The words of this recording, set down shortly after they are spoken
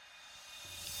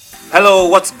Hello,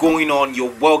 what's going on?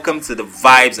 You're welcome to the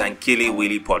Vibes and Killy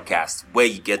Willy podcast, where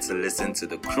you get to listen to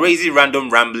the crazy random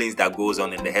ramblings that goes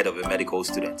on in the head of a medical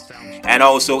student, and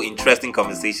also interesting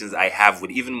conversations I have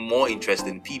with even more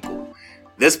interesting people.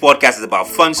 This podcast is about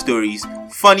fun stories,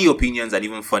 funny opinions, and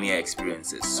even funnier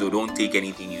experiences. So don't take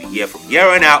anything you hear from here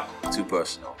on out too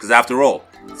personal, because after all,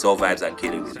 it's all Vibes and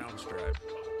Killy Willy.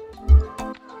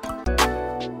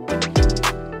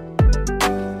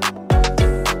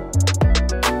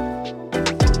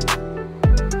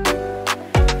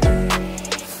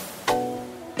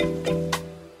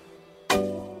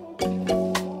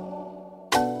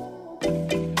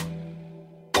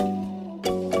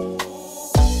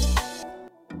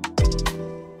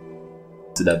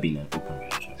 That being an open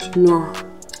relationship? No.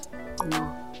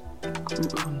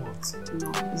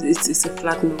 It's a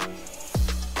flat no.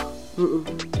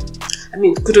 I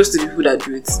mean, kudos to the people that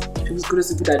do it. Kudos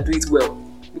to the people that do it well,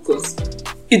 because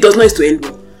it does not need to end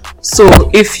well. So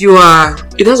if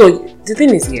the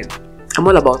thing is here, I'm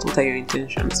all about what are your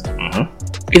intentions.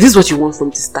 If this is what you want from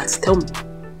the start, tell me.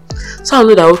 So I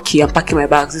know that I'm packing my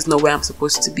bags. This is not where I'm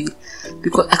supposed to be,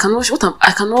 because I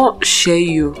cannot share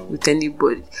you with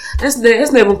anybody. Let's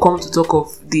not even come to talk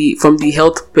of from the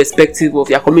health perspective of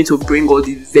you're coming to bring all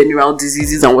the venereal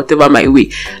diseases and whatever my way.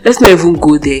 Let's not even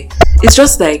go there. It's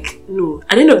just like, no.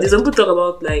 At the end of this, some people talk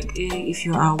about like, if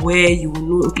you are aware, you will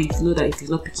know. Okay, if you know that if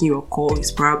he's not picking your call,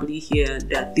 he's probably here,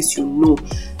 and at least you know.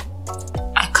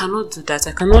 I cannot do that.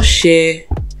 I cannot share.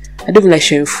 I don't even like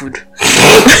sharing food.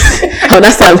 And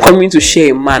that's why I'm coming to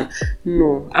share a man.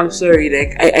 No, I'm sorry.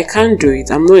 Like, I can't do it.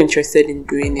 I'm not interested in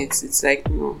doing it. It's like,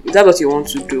 no. If that's what you want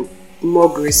to do,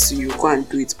 more grace to you. Go and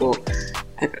do it. But,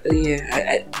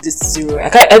 this zero.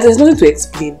 There's nothing to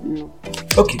explain. No.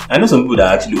 Okay. I know some people that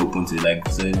are actually open to it. Like,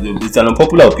 so it's an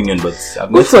unpopular opinion, but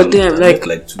I've good for them.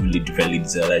 Like two different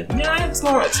ladies are like, yeah, it's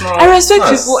not. I respect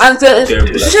people, and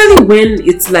especially when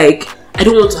it's like, I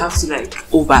don't want to have to like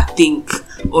overthink.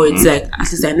 Or it's like, at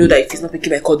least I know that if he's not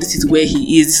picking my call, this is where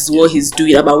he is, this is what he's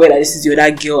doing. I'm aware that this is your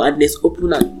other girl, and it's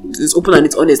open and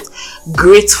it's honest.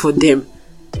 Great for them.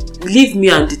 Leave me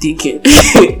and the thinking.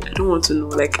 I don't want to know.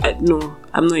 Like, no,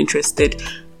 I'm not interested.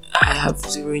 I have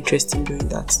zero interest in doing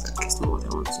that. That's not what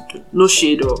I want to do. No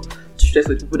shade or stress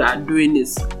for people that are doing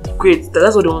this. Great,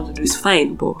 that's what they want to do. It's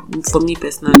fine, but for me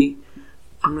personally,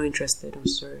 I'm not interested. I'm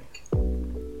sorry.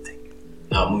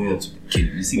 Now moving on to Killy.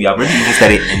 You see, we have already even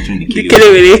started entering the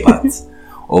Killy part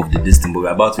of the distance, but we're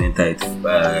about to enter it.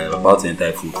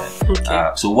 Full time.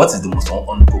 Okay. So, what is the most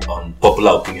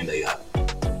unpopular opinion that you have?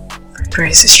 Fried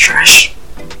rice is trash.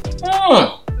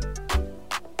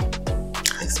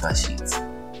 Expand.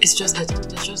 It's just I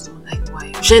just don't like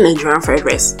why. Share Nigerian fried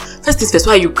rice. First things first,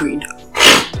 why are you green?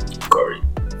 Curry.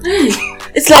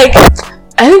 It's like,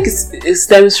 I think it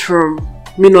stems from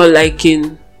me not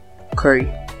liking curry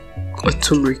or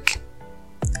turmeric.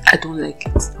 I don't like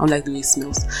it. I don't like the way it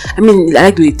smells. I mean, I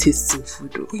like the way it tastes in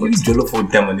food though. You use jollof all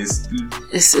the time on this.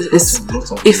 If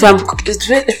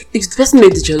the person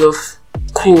made the jollof,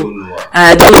 cool. And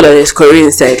I don't know that there's curry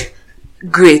inside,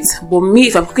 great. But me,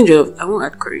 if I'm cooking jollof, I won't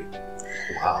add curry.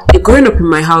 Wow. Growing up in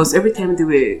my house, every time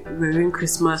we were doing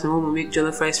Christmas, my mom would make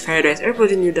jollof rice, fried rice.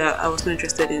 Everybody knew that I was not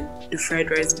interested in the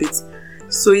fried rice bits.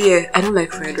 So yeah, I don't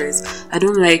like fried rice. I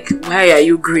don't like, why are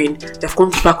you green? They've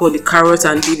come to pack all the carrots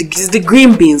and the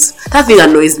green beans. That thing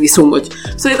annoys me so much.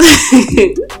 So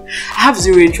I have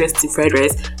zero interest in fried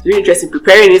rice, zero interest in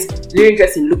preparing it, zero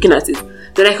interest in looking at it.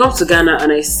 Then I come to Ghana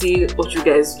and I see what you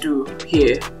guys do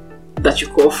here that you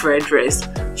call fried rice.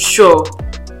 Sure,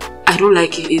 I don't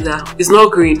like it either. It's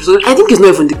not green. So I think it's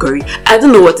not even the curry. I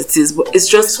don't know what it is, but it's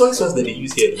just soy sauce that they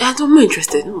use here. I'm not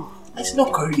interested. No. It's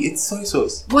not curry, it's soy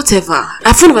sauce. Whatever.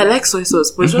 I feel I like soy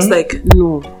sauce, but it's just like,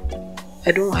 no.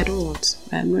 I don't want.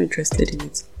 I'm not interested in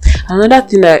it. Another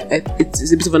thing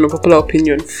it's a bit of an unpopular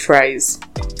opinion, fries.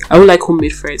 I don't like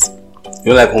homemade fries. You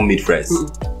don't like homemade fries?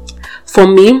 For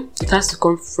me, it has to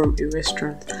come from a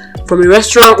restaurant. From a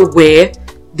restaurant where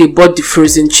they bought the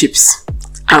frozen chips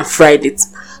and fried it.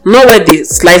 Not where they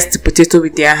sliced the potato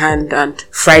with their hand and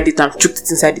fried it and chucked it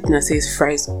inside it and say it's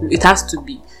fries. It has to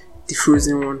be the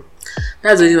frozen one.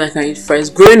 That's the reason I can eat fries.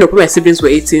 Growing up, when my siblings were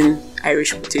eating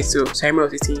Irish potato, so I remember I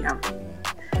was eating yam.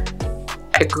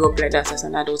 I grew up like that as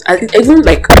an adult. I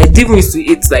didn't used to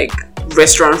eat like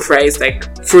restaurant fries,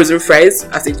 like frozen fries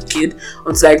as a kid,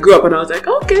 until I grew up and I was like,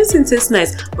 okay, this thing tastes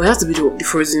nice. But it has to be the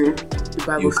frozen, the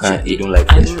bag of chips. You don't like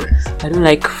fresh fries? I don't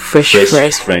like fresh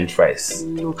fries. French fries.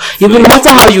 No. Even no matter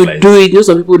how you do it, you know,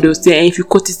 some people they'll say, and if you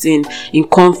cut it in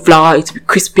corn flour, it will be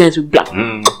crispy and it will be black.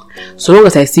 So long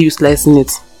as I see you slicing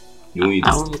it, you won't eat it.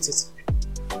 I won't eat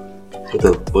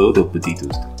it. What of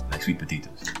potatoes? Like sweet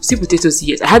potatoes? Sweet potatoes,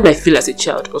 yes. I had my fill as a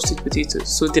child of sweet potatoes.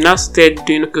 So they now started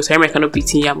doing, okay, so I cannot be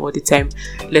eating yam all the time.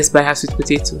 Let's buy her sweet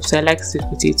potato. So I like sweet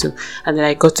potato. And then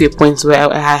I got to a point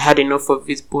where I had enough of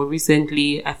it. But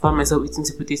recently, I found myself eating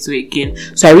sweet potato again.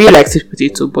 So I really like sweet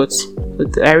potato, but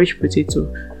the Irish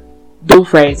potato, don't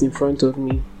fry it in front of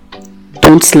me.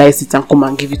 Don't slice it and come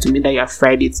and give it to me that you have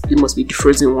fried it. It must be the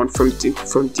frozen one from the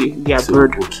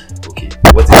abroad. Okay.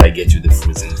 What if I get you the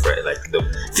frozen fries? Like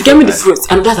if you get me the frozen,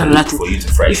 and that's another thing. For you to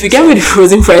fry. If you get me the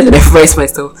frozen fries and I fry it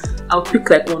myself, I'll pick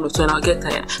like one or two and I'll get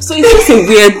tired. So it's just a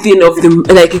weird thing of them.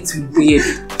 Like it's weird.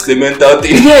 It's a mental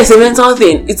thing. Yeah, it's a mental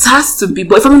thing. It has to be.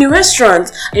 But if I'm in a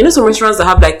restaurant, you know some restaurants that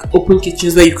have like open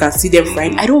kitchens where you can see them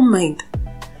frying. I don't mind.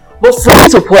 But for me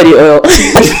to pour the oil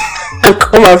and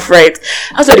come and fry it,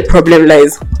 that's where the problem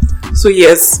lies. So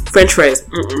yes, French fries.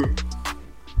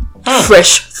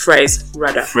 Fresh fries,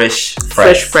 rather. Fresh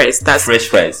fries. That's fresh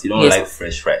fries. You don't like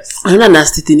fresh fries. Another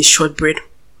nasty thing is shortbread.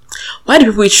 Why do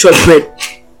people eat shortbread?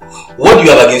 What do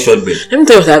you have against shortbread? Let me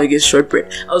tell you what I have against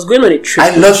shortbread. I was going on a trip.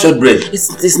 I love shortbread.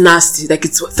 It's nasty. Like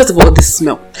it's first of all the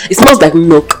smell. It smells like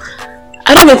milk.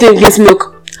 I don't even against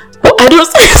milk, but I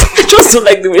just don't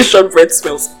like the way shortbread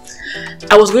smells.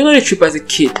 I was going on a trip as a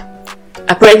kid.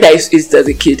 Apparently I used to eat it as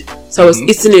a kid. So I was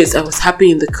eating it, I was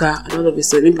happy in the car, and all of a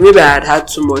sudden, maybe I had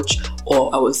too much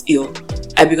or I was ill.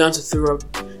 I began to throw up.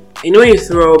 You know when you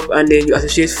throw up and then you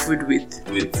associate food with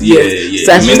yeah.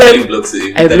 So I mentally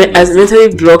mentally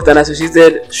blocked and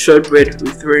associated shortbread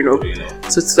with throwing up.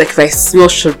 So it's like if I smell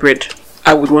shortbread,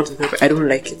 I would want to throw up. I don't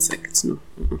like it. Like it's no.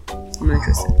 I'm not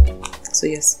interested. So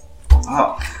yes.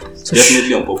 Wow. So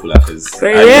definitely unpopular because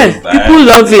people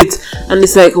love it, and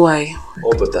it's like why?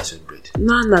 Oh, but that's shortbread.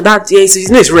 No,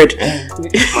 it's red.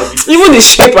 Even the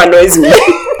shape annoys me.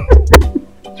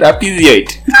 Trapezoid.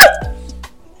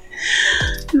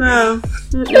 No.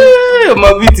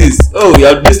 McVitie's. Oh, you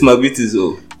have this McVitie's.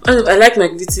 Oh. I like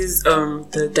McVitie's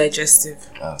the digestive.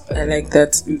 I like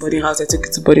that in boarding house. I took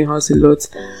it to boarding house a lot.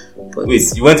 But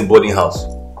wait, you went to boarding house?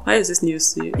 Why is this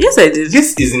news to you? Yes, I did.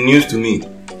 This is news to me.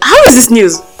 How is this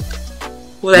news?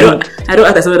 Well, I don't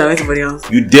act as someone that went to boarding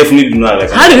house. You definitely do not like.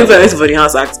 How do people that went to boarding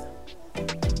house act?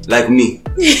 Like me.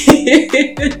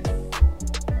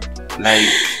 Like,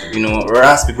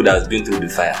 rash people that has been through the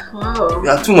fire. Wow. You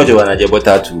have too much of an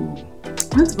agenda to.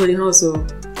 I went to boarding house, so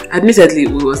admittedly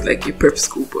it was like a prep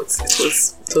school, but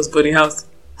it was boarding house.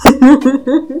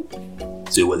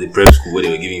 So it was a prep school where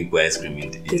they were giving people ice cream.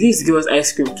 They used to give us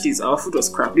ice cream, please. Our food was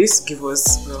crap. They used to give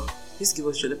us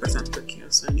jolly percent turkey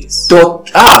on Sundays. So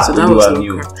that was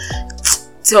new.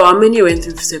 So our menu went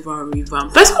through several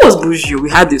revamps. First one was bougie. We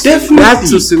had this. Definitely. We had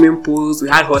 2 swimming pools. We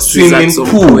had horses at some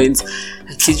point.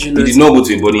 I kid you not. You did not go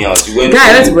to a boarding house. You went. Yeah,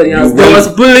 I went to boarding house. There was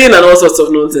bullying and all sorts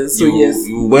of nonsense. So yes.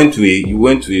 You went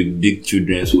to a big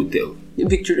children's hotel. A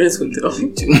big children's hotel.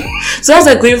 So as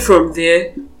I going from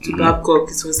there to Babcock,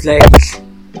 it was like,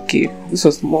 okay, this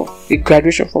was more a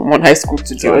graduation from one high school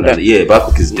to the other. Yeah,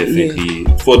 Babcock is definitely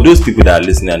for those people that are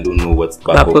listening and don't know what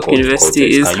Babcock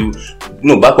University is.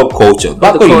 Babcock culture.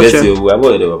 Babcock University. We have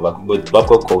heard about Babcock, but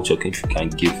Babcock culture. If you can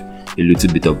give a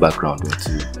little bit of background.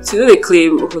 So they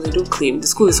claim, they don't claim. The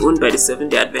school is owned by the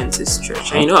Seventh-day Adventist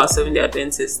Church, and you know how Seventh-day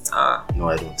Adventists are. No,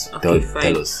 I don't. Okay,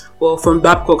 tell us. Well, from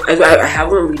Babcock, I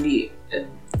haven't really.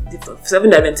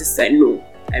 Seventh-day Adventists, I know.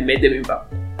 I met them in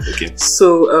Babcock. Okay.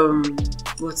 So,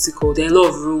 what's it called? There are a lot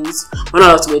of rules. We're not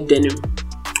allowed to wear denim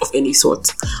of any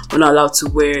sort. We're not allowed to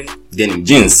wear denim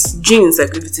jeans.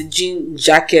 Like if it's a jean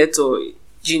jacket or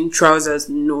jean trousers,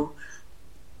 no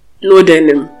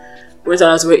denim. We're not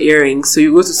allowed to wear earrings. So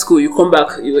you go to school, you come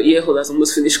back, your ear hole has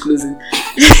almost finished closing.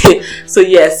 So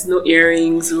yes, no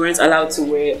earrings. We weren't allowed to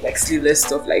wear like sleeveless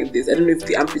stuff like this. I don't know if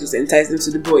the armpit was enticing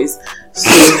to the boys. So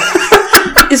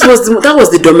that was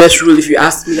the dumbest rule if you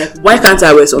ask me. Like, why can't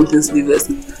I wear something sleeveless?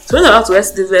 So we're not allowed to wear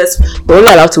sleeveless. We're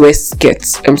only allowed to wear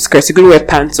skirts. Skirts. You couldn't wear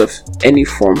pants of any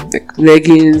form, like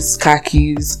leggings,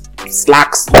 khakis,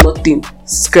 slacks, nothing.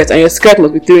 Skirt, and your skirt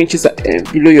must be 3 inches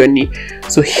below your knee.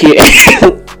 So here.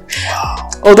 Wow.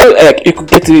 Although you could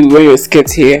get to wear your skirt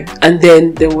here, and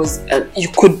then there was you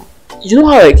know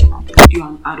how you're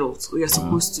an adult or you're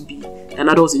supposed to be an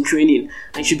adult in training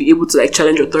and you should be able to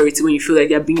challenge authority when you feel like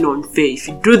they're being unfair. If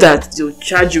you do that, they'll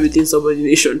charge you with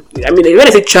insubordination. I mean, when I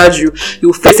say charge you,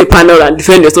 you'll face a panel and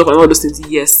defend yourself and all those things.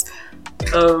 Yes.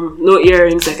 No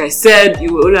earrings, like I said.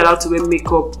 You were only allowed to wear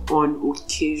makeup on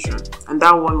occasion, and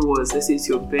that one was, let's say it's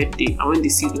your birthday, and when they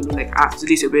see you, they'll know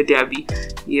today is your birthday, Abby.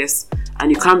 Yes. And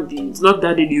you can't be, it's not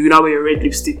that day you now wear your red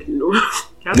lipstick, No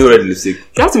red lipstick.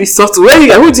 You have to be subtle. Who do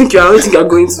you think you're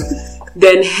going to?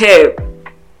 Then hair.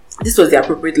 This was the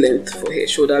appropriate length for hair,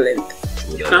 shoulder length.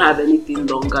 You can't have anything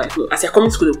longer. As you're coming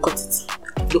to school, they'll cut it.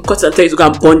 they'll cut and tell you to go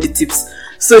and burn the tips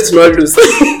so it's not loose.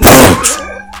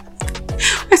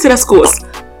 I said that school was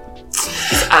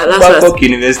Babcock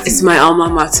University. It's my alma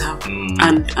mater,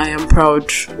 and I am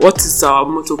proud. What is our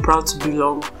motto? Proud to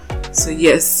belong. So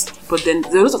yes, but then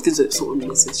there are a lot of things that are so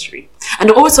unnecessary. And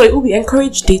they always say, oh, we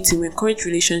encourage dating, we encourage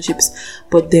relationships,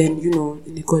 but then, you know,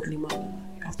 in a godly manner,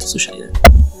 you have to socialize.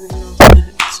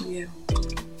 So yeah,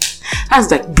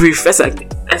 that's like brief. That's like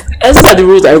the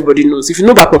rules that everybody knows. If you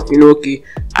know Babcock, you know, okay,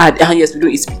 yes, we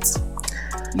don't eat meat.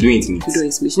 We don't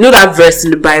eat meat. You know that verse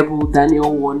in the Bible,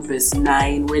 Daniel 1 verse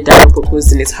 9, where Daniel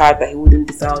proposed in his heart that he wouldn't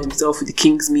defile himself with the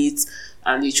king's meat,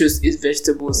 and he chose his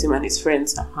vegetables, him and his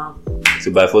friends.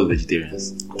 So by force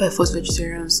vegetarians. If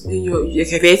you're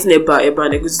eating eba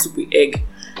and egusi soup with egg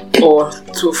or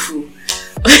tofu.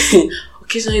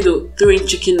 Occasionally they'll throw in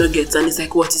chicken nuggets, and it's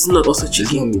like, what? It's not also chicken.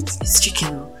 It's not meat. It's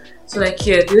chicken. So like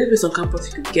here, the only place on campus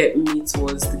you could get meat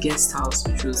was the guest house,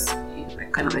 which was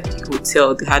kind of like a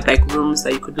hotel. They had like rooms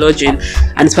that you could lodge in,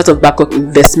 and it's part of Babcock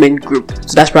investment group,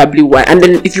 so that's probably why. And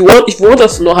then if you want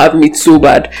us to not have meat so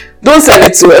bad, don't sell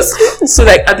it to us. So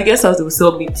like at the guest house they will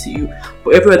sell meat to you,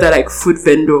 but every other like food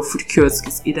vendor or food kiosk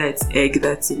is either it's egg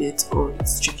that's in it, or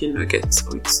it's chicken nuggets,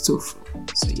 or it's tofu.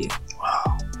 So yeah.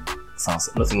 Wow. Sounds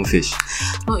not even fish.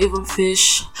 Not even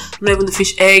fish. Not even the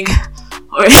fish egg.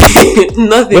 Or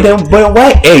nothing. But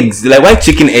why eggs? Like why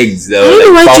chicken eggs? I don't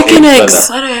know why chicken eggs.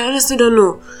 I honestly don't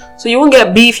know. So you won't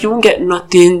get beef, you won't get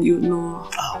nothing, you know.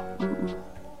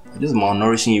 Just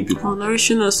malnourishing you people.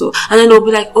 Malnourishing also. And then they'll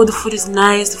be like, oh, the food is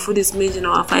nice, the food is made in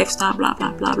our 5-star, blah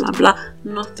blah blah blah blah.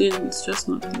 Nothing. It's just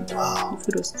nothing. Wow.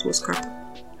 The food was crap.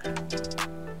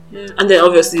 Yeah. And then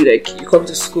obviously, like, you come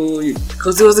to school,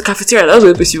 because there was a cafeteria, that was the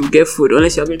only place you would get food,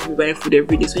 unless you're going to be buying food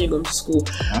every day. So when you come to school,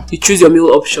 you choose your meal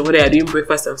option, whether you're doing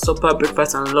breakfast and supper,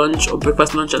 breakfast and lunch, or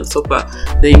breakfast, lunch and supper.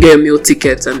 Then you get a meal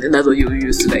ticket, and then that's what you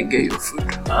use to like get your food.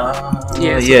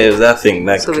 Yeah, it was that thing.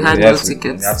 Like, so we had meal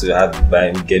tickets. You had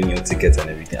to get meal tickets and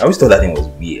everything. I always thought that thing was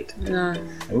weird. Yeah.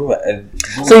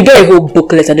 So you get a whole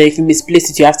booklet, and then if you misplace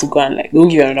it, you have to go and like, they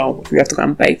won't give you another one, you have to go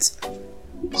and buy it.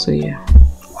 So yeah.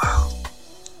 Wow.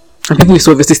 And people used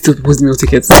to obviously still post meal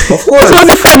tickets. Of course. It was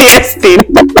the funniest thing.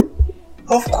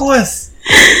 Of course.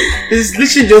 It's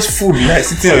literally just food like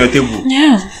sitting on your table.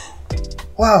 Yeah.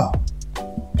 Wow.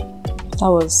 That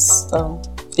was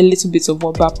a little bit of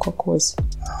what Babcock was.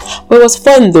 But it was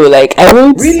fun though. Like I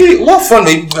won't. Really? What fun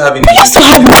are you having? We used to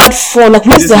have mad fun. Like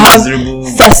we used to have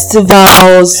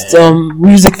festivals,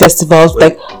 music festivals,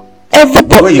 like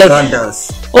everybody. Where you can't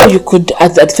dance. Oh, you could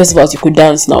at the festivals you could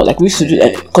dance now. Like we used to do,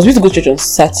 because we used to go to church on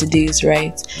Saturdays,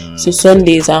 right? So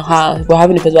Sundays if we're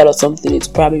having a festival or something, it's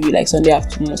probably like Sunday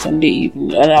afternoon or Sunday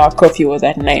evening, and our curfew was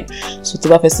at 9. So to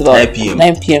that festival 9 p.m.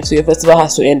 9 p.m. So your festival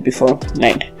has to end before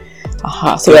 9.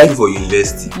 So like for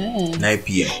university, 9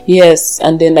 p.m. Yes,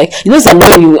 and then like you know,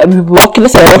 sometimes you walking.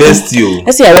 Let's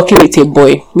say you're working with a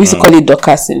boy. We used to call it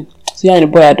Dorcasing. So you're in a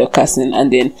boy at Dorcasing,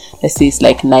 and then let's say it's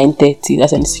like 9:30.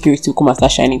 That's when the security will come and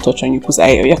start shining torch on you because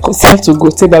you have to go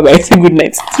say bye bye, say good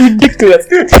night. It's ridiculous.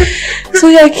 So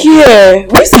like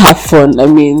we used to have fun. I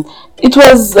mean, it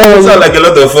was. It sounds like a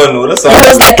lot of fun. No? It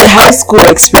was like a high school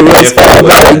experience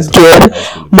again,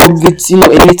 but with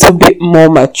a little bit more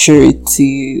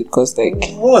maturity. Because like,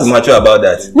 what was mature about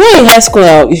that? Well, in high school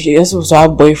now, if you're supposed to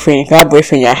have boyfriend, if you have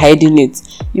boyfriend, you're hiding it.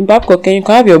 In Babcock, you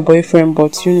can have your boyfriend,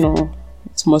 but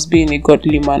it must be in a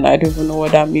godly manner. I don't even know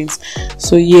what that means.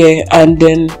 So yeah, and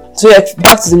then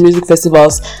back to the music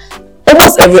festivals.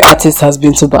 Almost every artist has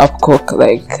been to Babcock.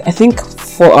 Like I think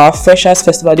for our freshers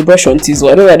festival, the Brush on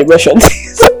Tizzle. I don't know the Brush on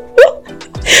Tizzle.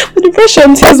 But the Brush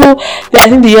on Tizzle. I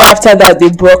think the year after that they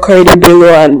brought Corridor Bello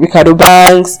and Ricardo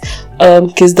Banks.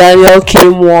 Kiss Daniel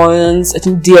came once. I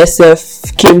think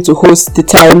DSF came to host the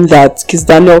time that Kiss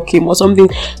Daniel came or something.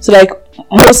 So like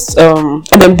most and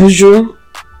then Buju.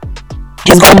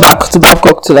 He's gone back to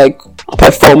Babcock to like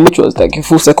perform, which was like a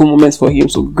full circle moment for him,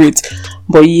 so great.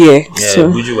 But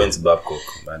Buju went to Babcock,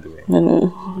 by the way. I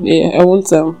know. Yeah, I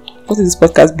want what is this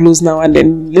podcast blows now, and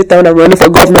then later when I'm running for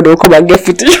governor they'll come and get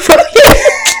footage for him.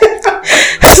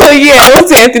 So I won't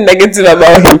say anything negative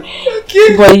about him.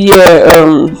 Okay. But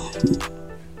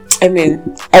I mean,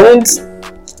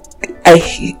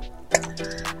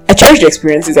 I cherish the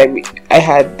experiences I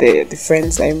had, the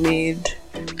friends I made.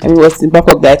 I mean, it was in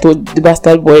Babcock that I told the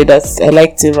bastard boy that I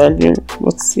liked him, and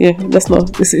that's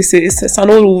not. It's an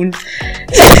old wound.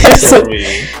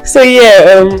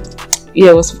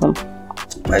 It was fun.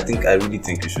 I really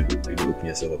think you should open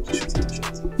yourself up to shooting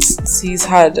shots. See, it's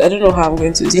hard. I don't know how I'm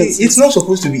going to do it. It's not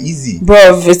supposed to be easy,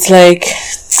 bruv. It's like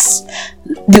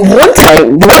the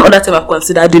one other time I've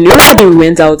considered doing. We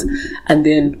went out, and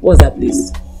then what's that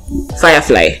place?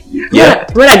 Firefly. Yeah.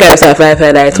 When I got a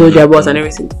Firefly that I told you about and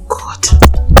everything. God.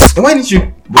 Why didn't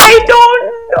you? I don't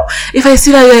know. If I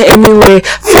see that guy anywhere,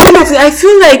 I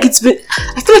feel like it's been.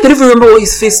 I feel like I don't even remember what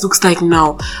his face looks like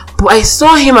now. But I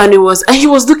saw him and he was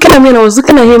looking at me and I was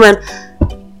looking at him and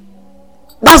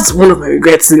that's one of my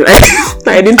regrets. Like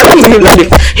I didn't talk to him like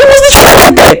it. He was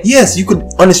literally there. Yes, you could.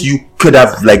 Honestly, you could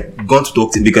have like gone to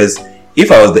talk to him because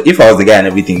if I was the guy and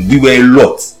everything, we were a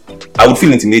lot. I would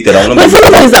feel intimidated. I would not. But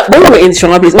the thing is that when we were in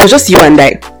Shonga place, it was just you and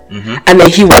I. And then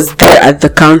he was there at the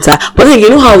counter. But then you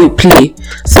know how we play.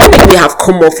 Some people have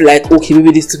come off like, okay,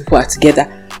 maybe these two people are together.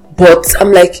 But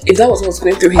I'm like, if that was what's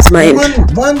going through his mind.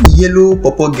 One yellow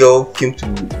purple girl came to.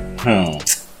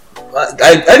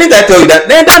 I think I told you that.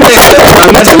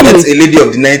 That's a lady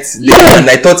of the night. And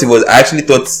I thought I actually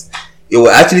thought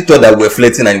that we were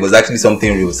flirting and it was actually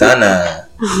something real. Sana.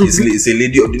 It's a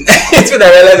lady of the night. It's when I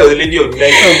realized it was a lady of the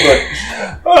night. Oh God.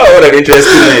 Oh, what an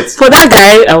interesting night. For that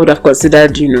guy, I would have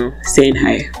considered, saying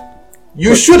hi.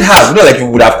 You should have. Not like you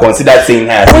would have considered saying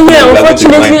hi. Oh yeah,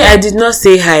 unfortunately, I did not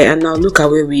say hi, and now look at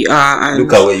where we are. And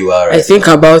look at where you are. Right? I think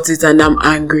about it, and I'm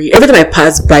angry. Every time I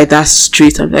pass by that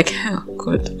street, I'm like, oh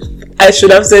God, I should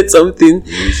have said something.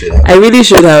 You should have. I really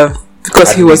should have,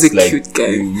 because At he was a least, cute guy.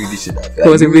 You really should have. He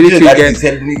was a really cute guy.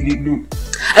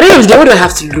 I don't know what do I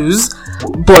have to lose,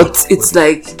 but it's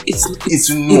like it's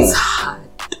hard.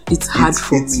 It's hard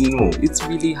for me. No. It's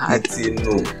really hard. It's a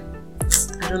no.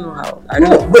 I don't know how. I don't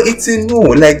know. But it's a no.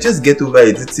 Like, just get over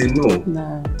it. It's a no.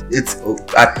 No. It's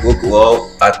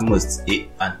at most A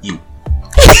and E.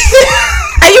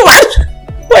 Are you what?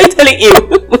 What are you telling you?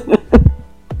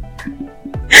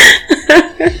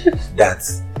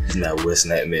 That's my worst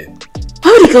nightmare.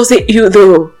 Why would the girl say you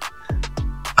though?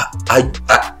 I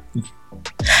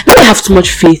don't have too much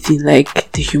faith in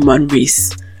like the human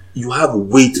race. You have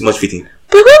way too much faith in.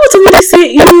 But why would somebody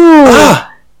say you?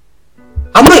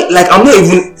 I'm not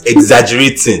even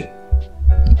exaggerating.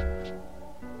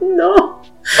 No.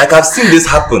 Like, I've seen this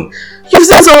happen. You've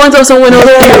seen someone tell someone else.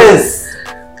 Yes.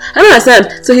 I don't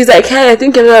understand. So he's like, hey, I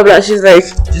think blah blah blah. She's like,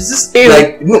 it's just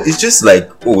like, no, it's just like,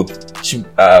 oh, she,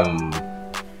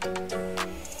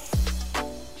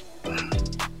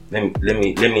 Let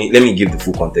me give the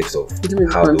full context of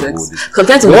how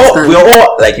context. We're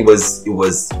all like it was.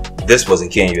 This was in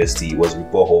KNUST. It was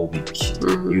report hall week.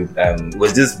 It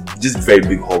was just very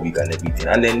big hall week and everything.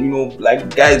 And then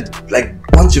like guys, like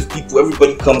bunch of people.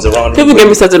 Everybody comes around. People get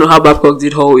me started on how Babcock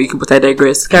did hall week, but I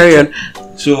digress. Carry on.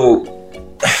 So,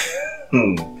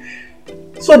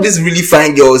 so these really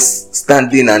fine girls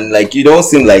standing and like you don't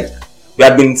seem like we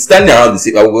have been standing around the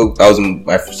same. I was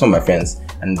with some of my friends.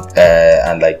 And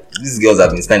like these girls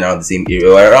have been standing around the same area,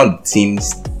 or around the team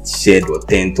shed or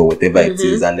tent or whatever it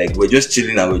is, and like we're just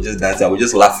chilling and we're just dancing, and we're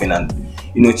just laughing and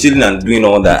chilling and doing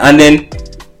all that. And then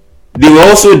they were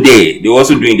also there. They were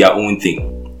also doing their own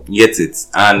thing. Get it?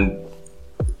 And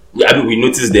we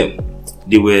noticed them.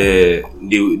 They were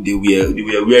wearing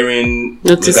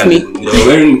They were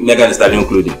wearing Megan Thee Stallion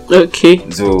clothing. Okay.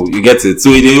 So you get it. So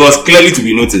it was clearly to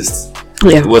be noticed.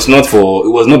 Yeah. It was not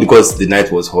because the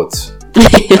night was hot.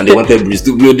 And they wanted breeze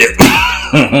to blow them.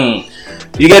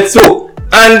 You get so,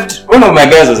 and one of my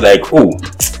guys was like, "Oh,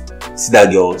 see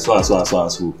that girl, so and so and so and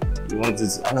so. You want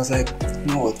this?" And I was like, "You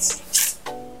know what?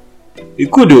 You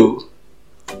could do,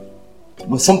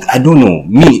 but something I don't know.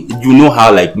 Me, you know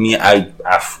how like me, I'm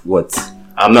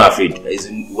not afraid.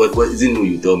 What is it? No,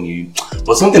 you tell me.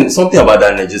 But something about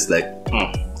that, and I just like,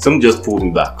 something just pulled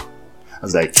me back. I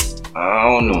was like, I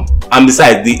don't know. And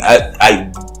besides,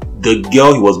 the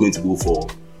girl he was going to go for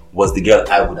was the girl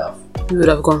I would have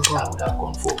gone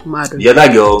for. Mad. The other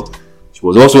girl, she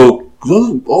was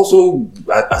also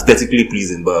aesthetically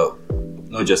pleasing, but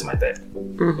not just my type.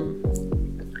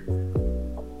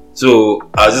 So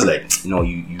I was just like, you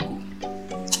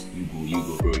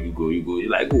go, bro, you go. You're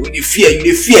like, oh, you fear.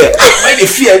 Why they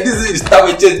fear? This is start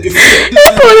with just fear.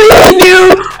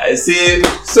 I say,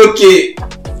 it's okay.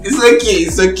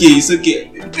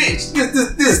 Bitch,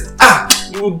 this.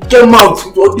 You get out.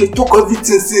 They talk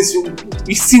everything since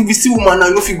we see woman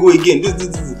and if you go again.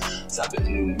 This. So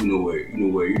you know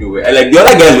where. And like the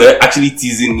other guys were actually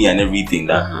teasing me and everything.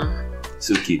 That it's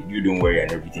okay, you don't worry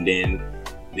and everything. Then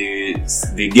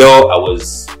the girl I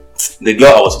was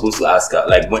supposed to ask her,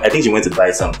 like when I think she went to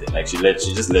buy something, like she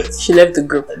just left. She left the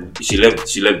group. She left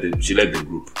the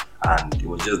group, and it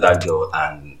was just that girl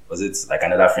and. Was it like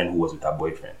another friend who was with her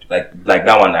boyfriend? Like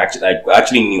that one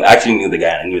actually knew the guy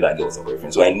and I knew that girl was her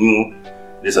boyfriend. So I knew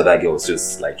this other girl was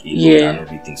just like and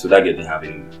everything. So that girl didn't have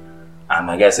any. And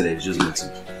my guy said that it's just going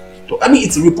to talk. I mean,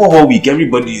 it's a report hall week.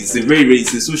 Everybody, it's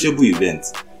a sociable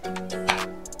event.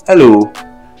 Hello.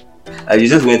 And you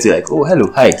just went to like, oh,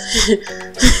 hello, hi.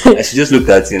 And she just looked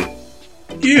at him.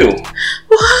 Ew.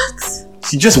 What?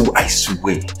 She just, I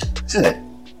swear. She's like,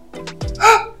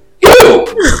 ew.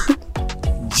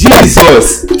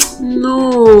 Jesus.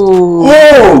 No.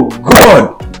 Oh,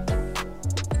 God.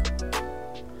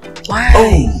 Why?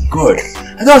 Oh, God.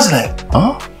 And I was like,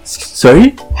 huh? Sorry?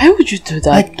 Why would you do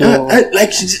that though?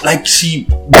 She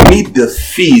made the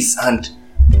face and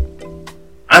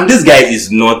this guy is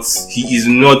not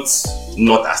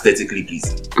aesthetically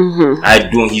pleasing.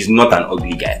 Mm-hmm. He's not an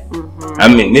ugly guy. Mm-hmm. I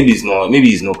mean, maybe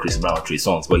he's not Chris Brown or Trey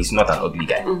Songz, but he's not an ugly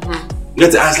guy. Mm-hmm. You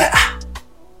know, I was like,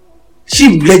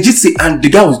 she legit say, and the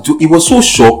guy he was so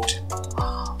shocked.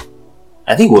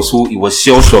 I think he was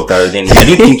shell shocked rather than, I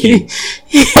didn't think he.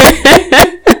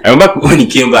 I remember when he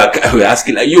came back, I was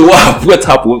asking like, yo, what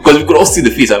happened? Because we could all see the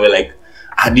face and we're like,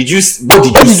 what did you see?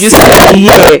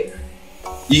 Yeah.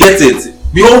 You get it?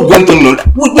 We all went on,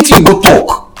 what you go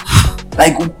talk?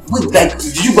 Like,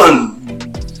 did you go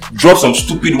and drop some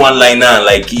stupid one-liner and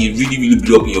like he really, really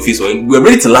blew up in your face? Or we were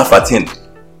ready to laugh at him.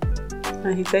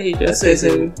 And he said he just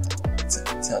said,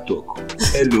 talk.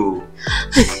 Hello.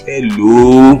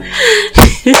 Hello.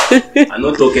 I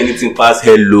not talk anything past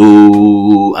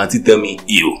hello until tell me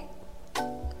ew.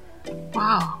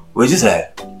 Wow. We're just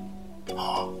like,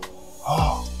 oh.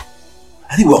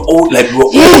 I think we're all like,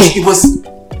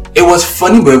 it was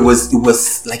funny, but it was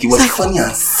like funny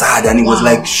and sad, and it was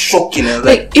like shocking. And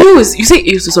like ew is, you say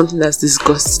ew to something that's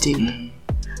disgusting.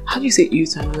 How do you say ew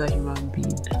to another human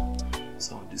being?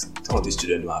 Some of these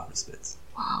children don't have respect.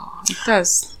 Wow, it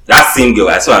does. That same girl,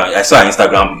 I saw her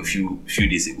Instagram a few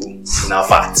days ago. She's now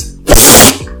fat.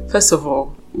 First of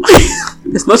all,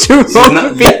 there's nothing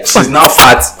wrong. She's now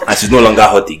fat and she's no longer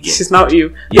hot again. She's now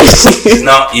ill. Yes, she's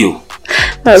now ill.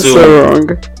 That's so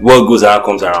wrong. What goes around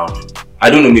comes around. I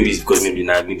don't know. Maybe it's because maybe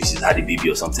she's had a baby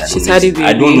or something. She's had a baby.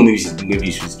 I don't know. Maybe she's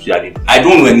had a baby. I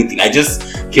don't know anything. I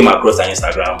just came across her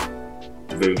Instagram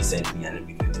very recently and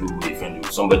everything through a friend.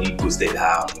 Somebody posted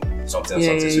her something.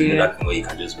 So you know that thing where you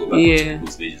can just go back to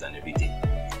post pages and everything.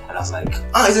 And I was like,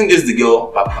 isn't this the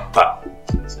girl?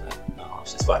 So like, no,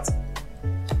 she's fat.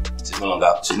 She's no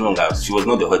longer. She was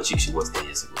not the hot chick she was 10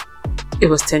 years ago. It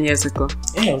was 10 years ago.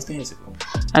 Yeah, it was 10 years ago.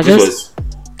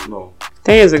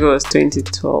 10 years ago was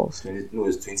 2012. It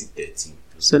was 2013.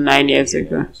 So 9 years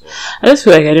ago. So. I just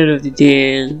feel like at the end of the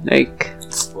day, like,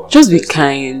 just be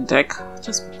kind. Like,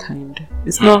 just be kind.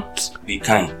 It's not. Be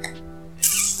kind.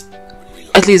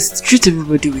 At least treat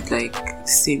everybody with like the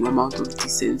same amount of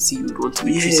decency you would want to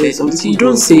be treated. You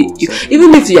don't say,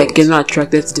 even if you're not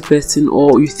attracted to the person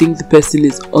or you think the person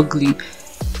is ugly,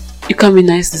 you can be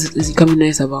nice. You can be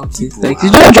nice about it. Like, you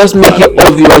don't just make it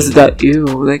obvious that you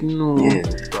like no. Yeah,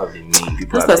 people have been mean.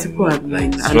 People have been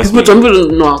mean, and people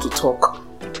don't know how to talk.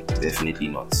 Definitely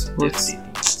not. No,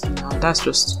 that's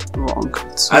just wrong.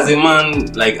 So, as a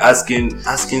man, like asking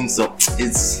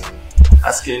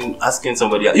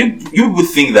somebody, you would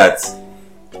think that.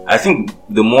 I think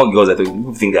the more girls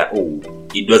people think that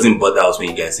it doesn't bother us when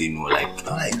you guys say no. Like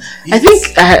I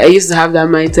think I used to have that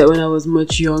mindset when I was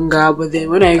much younger, but then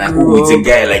when I grew up, it's a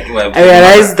guy, like, I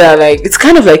realized that like it's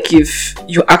kind of like if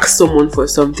you ask someone for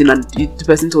something and the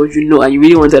person told you no and you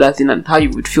really wanted that thing, and how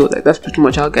you would feel. Like that's pretty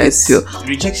much how guys feel.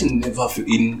 Rejection never feel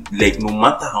in, like, no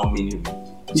matter how many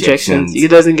rejections, it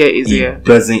doesn't get easier. It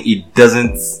doesn't.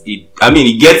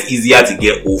 It gets easier to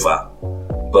get over.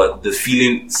 But the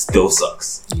feeling still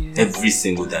sucks. Yeah. Every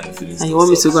single time the feeling still sucks. And you want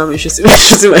me to go and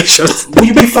shoot my shot? Will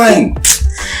you be fine?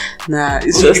 Nah,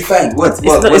 Will you be fine?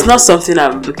 It's not something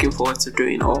I'm looking forward to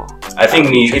doing. Or I think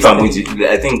if I'm going to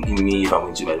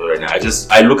my right now,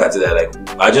 I look at it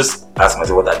like I just ask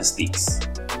myself, what are the stakes?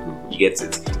 You get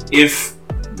it? If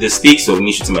the stakes of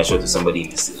me shooting my shot to somebody in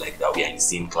the like that we are in the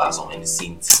same class or in the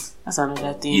same team, that's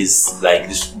another thing. Is like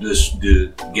the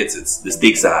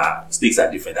stakes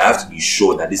are different. I have to be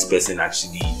sure that this person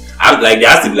actually, there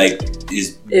has to be like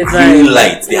green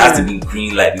light. There has to be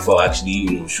green light before I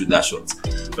actually shoot that shot.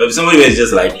 But if somebody is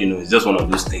just like it's just one of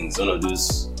those things, one of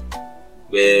those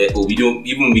where we don't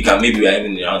even we can maybe we are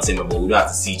even around the same, but we don't have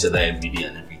to see each other every day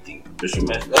and everything. Just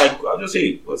remember, like I'll just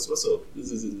say what's up.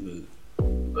 This is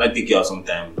like take you out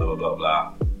sometime. Blah blah blah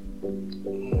blah.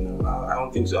 I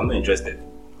don't think so. I'm not interested.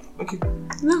 Okay.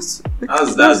 That's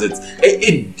it.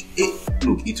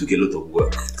 Look, it took a lot of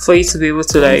work for you to be able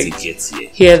to like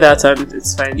hear that, and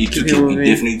it's fine. It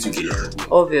definitely took a lot of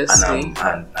work. Obviously.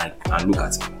 And look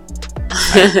at me.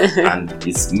 and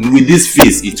it's with this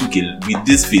face. With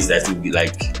this face that will be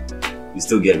like we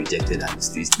still get rejected, and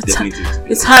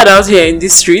it's hard out here in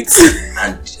these streets.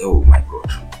 And oh my god,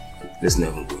 let's not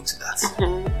even go into that.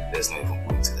 Let's not even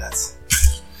go into that.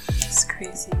 It's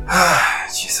crazy.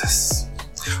 Jesus.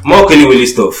 More Willy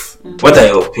stuff. What are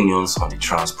your opinions on the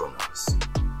trans pronouns?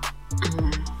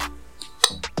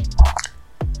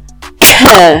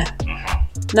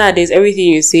 Nowadays, everything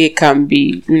you say can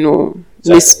be,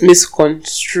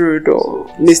 misconstrued or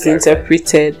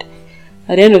misinterpreted.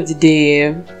 At the end of the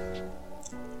day,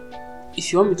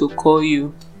 if you want me to call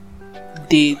you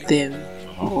they, them,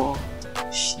 or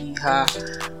she, her,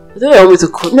 whatever you want me to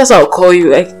call, that's how I'll call you.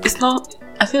 Like, it's not,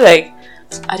 I feel like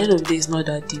at the end of the day, it's not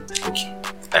that deep. Okay,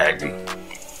 I agree.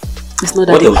 It's not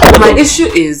that deep. But my issue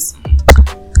is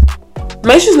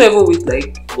not even with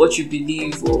like what you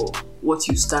believe or what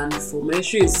you stand for. My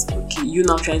issue is, okay, you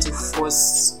now trying to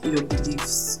force your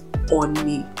beliefs on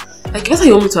me. Like, if that's how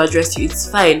you want me to address you, it's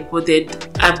fine. But then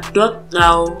I'm not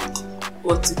now,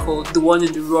 the one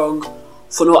in the wrong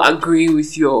for not agreeing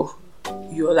with your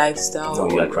lifestyle. No,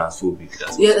 you're transphobic.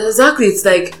 That's yeah, exactly. It's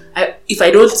like, if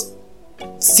I don't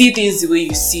see things the way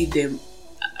you see them,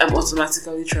 I'm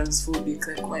automatically transphobic.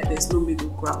 Like, why? There's no middle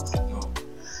ground. No.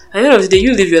 At the end of the day,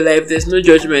 you live your life. There's no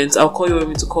judgment. I'll call you when I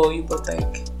need to call you, but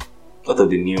like, what are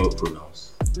the new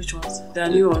pronouns? which ones? There are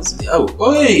new ones.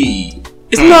 Oh, hey!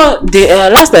 It's not. They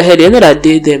last I heard, they know that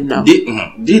they them now. They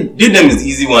them is the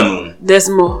easy one. There's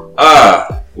more.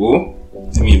 Oh,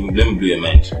 let me blow your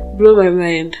mind. Blow my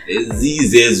mind.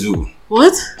 Zizezu.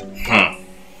 What?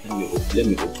 Let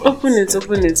me open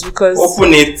it because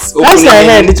open it. Last I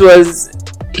heard it was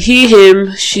he,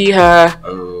 him, she, her,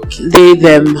 okay. They,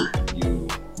 them.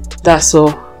 That's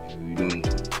all. Let me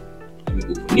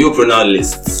open new pronoun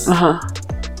lists.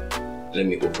 Let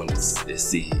me open this. Let's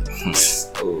see.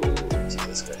 Oh,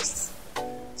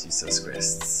 Jesus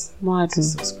Christ. What?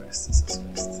 Jesus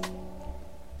Christ.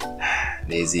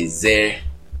 There's a zer,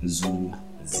 zu,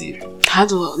 zir. How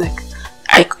do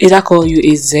I either call you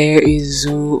a zer, a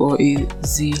zu, or a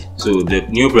z? So the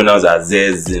new pronouns are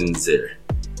zer, zim, zer.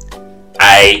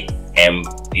 I am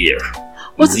here.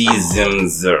 Z, zim,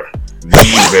 zer.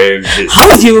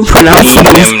 How do you even pronounce it?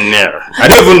 I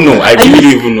don't even know. I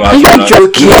really even know how to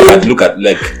pronounce it. Look at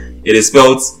like it is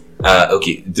spelled.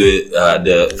 Okay,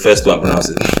 the first one pronounce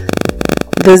it.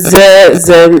 The zer,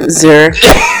 zim, zer.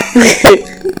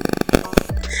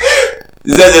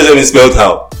 Zem is spelled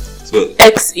how?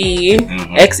 XE,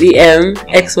 XEM,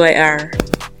 XYR.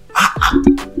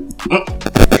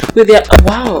 With their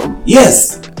wow.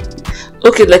 Yes.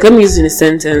 Okay, like let me use it in a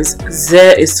sentence.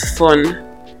 Zer is fun.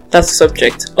 That's the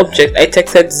subject. Object. I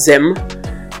texted them.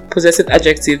 Possessive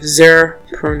adjective. Zer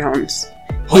pronouns.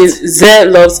 Zer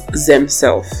loves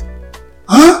themself.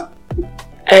 Huh?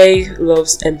 I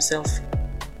loves himself.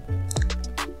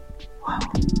 Wow.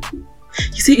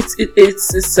 You see,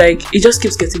 it's like it just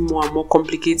keeps getting more and more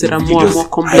complicated and more and more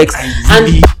complex.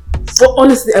 And for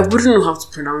honestly, I wouldn't know how to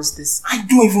pronounce this. I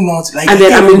don't even know how to and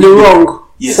then I'm in the wrong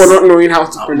for not knowing how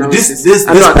to pronounce this. This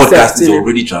podcast is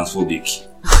already transphobic.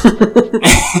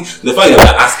 The fact that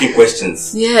we're asking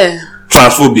questions. Yeah.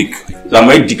 Transphobic. So I'm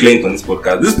already declaring on this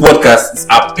podcast. This podcast is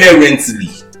apparently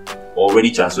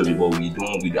already transphobic, but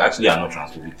we actually are not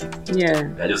transphobic. Yeah.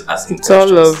 We're just asking it's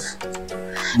questions. All love.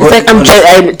 It's like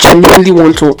I genuinely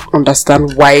want to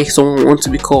understand why someone wants to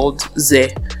be called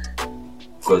Ze.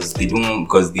 Because they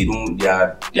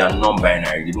are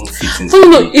non-binary. They don't fit into.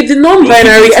 No. If the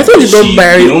non-binary, I thought the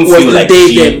non-binary was like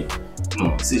they them.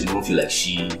 No, it says you don't feel like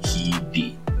she, he,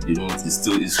 they. They don't. It's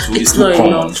too not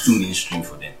common. Enough. It's too mainstream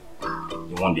for them.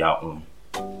 They want their own.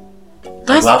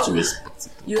 You have to respect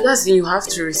it. You have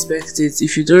to respect it.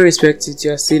 If you don't respect it,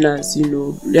 you're seen as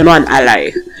you're not an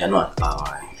ally. You're not an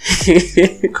ally.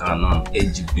 Canon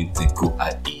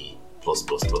LGBTQIA plus.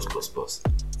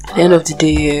 At the end of the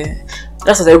day,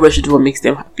 that's what everybody should do. What makes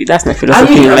them happy. That's my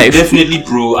philosophy in life. I'm definitely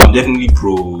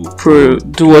pro.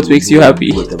 Do what makes you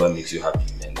happy. Whatever makes you happy,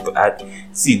 man. But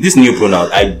see this new pronoun.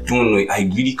 I don't know.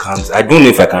 I really can't. I don't know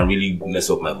if I can really mess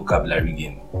up my vocabulary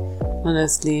game.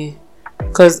 Honestly,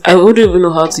 because I wouldn't even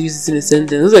know how to use it in a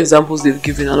sentence. Those examples they've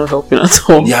given are not helping at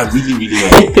all. They are really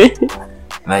not.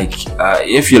 Like,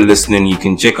 if you're listening, you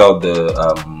can check out the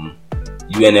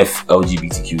UNF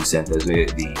LGBTQ centers where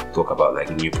they talk about like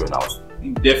new pronouns.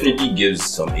 It definitely gives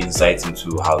some insight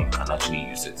into how you can actually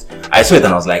use it. I saw it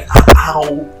and I was like,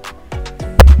 how?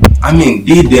 I mean,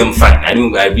 they them fine. I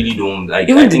really don't like.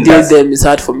 Even the they them is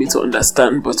hard for me to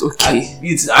understand, but okay.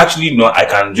 It's actually not. I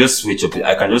can just switch it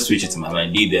to my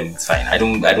mind. They them, it's fine. I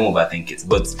don't overthink it.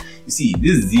 But you see,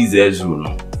 this is rule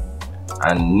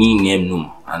and me name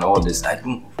no and all this. I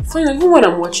don't. Fine, even when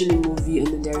I'm watching a movie and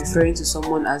then they're referring to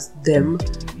someone as them,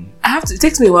 I have to. It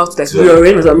takes me a while to like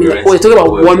rearrange. I mean, like, you're talking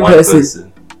about one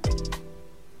person.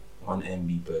 One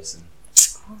MB person.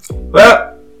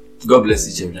 Well, God bless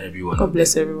each and every one. God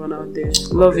bless everyone out there.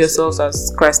 Love yourselves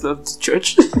as Christ loved the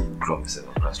church. Love yourself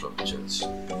as Christ loved the church.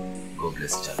 God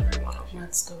bless each and every one of you.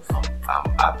 Mad stuff. I'm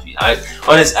happy.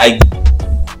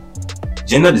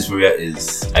 Gender dysphoria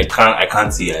is I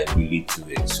can't say I relate to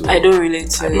it. So I don't relate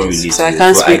to it. So I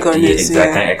can't speak on it.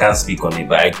 Exactly. I can't speak on it.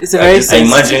 But I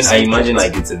imagine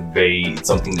like it's a very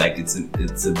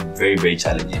very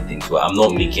challenging thing. So I'm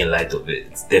not making light of it.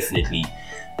 It's definitely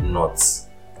not.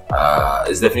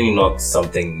 It's definitely not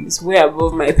something. It's way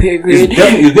above my pay grade.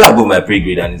 It's way above my pay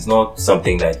grade, and it's not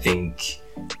something that I think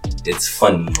it's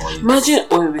funny. Imagine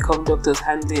when we become doctors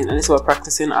handling, unless we're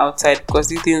practicing outside, because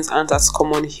these things aren't as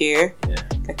common here. Yeah.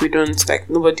 Like we don't, like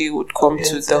nobody would come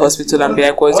to the hospital and be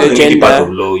like, "What's your gender?" Part of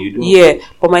law, you do. Yeah,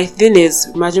 but my thing is,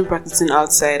 imagine practicing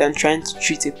outside and trying to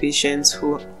treat a patient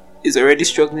who is already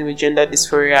struggling with gender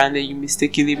dysphoria, and then you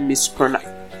mistakenly misgender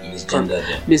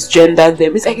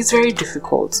them. It's like it's very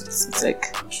difficult. It's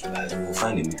like we'll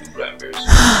find a middle ground very soon.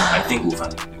 I think we'll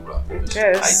find a middle ground very soon.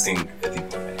 Yes. I think we'll find a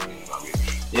middle ground.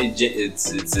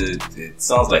 It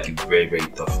sounds like a very very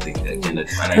tough thing. Gender,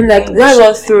 and like that's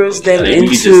what throws them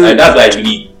into. That's why I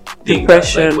really think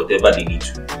depression. That, whatever they need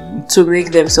to do to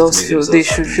make themselves feel, they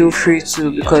should feel free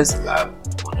to, because.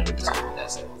 100%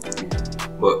 that's it.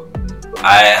 But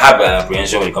I have an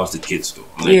apprehension when it comes to kids too.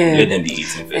 Let them be 18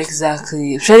 first.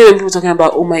 Exactly. Especially when people are talking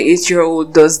about, oh, my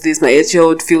 8-year-old does this, my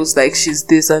 8-year-old feels like she's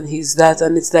this and he's that,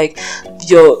 and it's like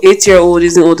your 8-year-old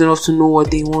isn't old enough to know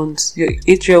what they want. Your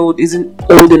 8-year-old isn't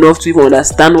old enough to even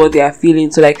understand what they are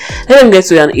feeling. So like, let them get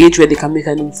to an age where they can make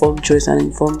an informed choice and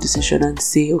informed decision and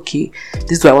say, okay,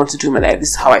 this is what I want to do in my life, this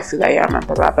is how I feel I am, and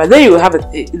blah blah blah. Then you will have a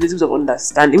little bit of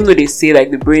understanding, even though they say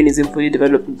like the brain isn't fully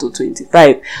developed until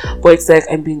 25, but it's like,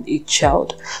 I'm being a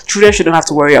child. Children shouldn't have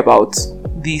to worry about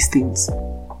these things,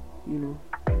 you know.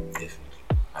 Definitely.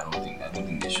 I don't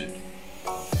think they should.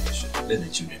 Let the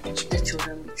children be children. Let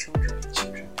children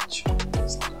be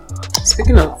children.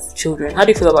 Speaking of children, how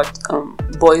do you feel about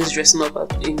boys dressing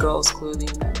up in girls' clothing,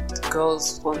 and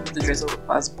girls want to dress up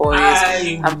as boys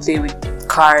and play with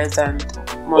cars and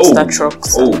monster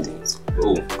trucks and things?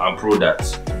 I'm pro that.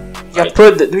 You're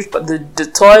pro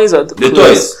the toys or the clothes?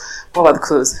 Toys. What about the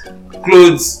clothes?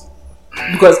 Clothes.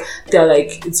 Because they're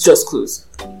like, it's just clothes.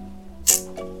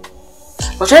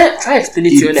 But try explain it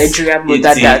to your Nigerian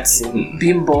mother that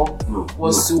Bimbo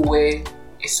was to wear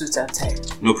a suit and tie.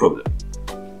 No problem.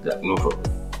 No problem.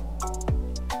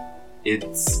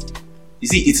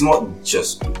 It's not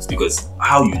just clothes, because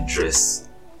how you dress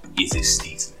is a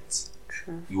statement.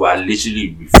 True. You are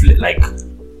literally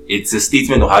it's a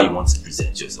statement of how you want to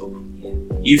present yourself.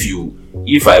 Yeah.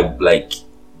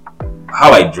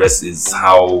 How I dress is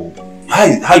how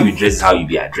you dress is how you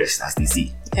be addressed, as they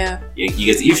say. Yeah. You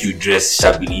get, if you dress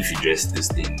shabbily, if you dress this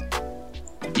thing,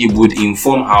 it would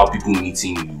inform how people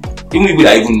meeting you. Even people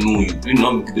that even know you,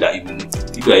 not people that even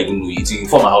know you, it will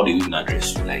inform how they even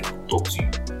address you, like talk to you.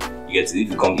 You get,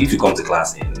 if you come to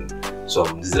class and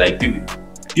it's like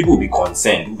people will be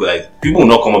concerned. People will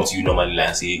not come up to you normally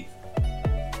and say,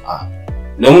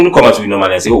 they won't come up to you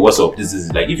normally and say, oh, what's up? This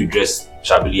is like, if you dress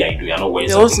shabbily and you're not wearing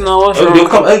something, they'll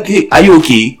come, okay, are you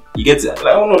okay? You get it?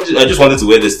 Like, oh no, I just wanted to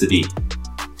wear this today.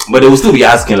 But they will still be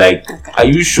asking, like, are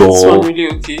you sure? It's not really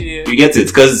okay, yeah. You get it?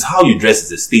 Because how you dress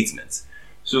is a statement.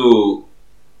 So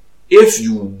if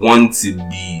you want to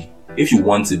be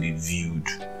viewed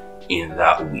in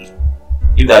that way,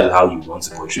 if that is how you want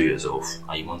to portray yourself,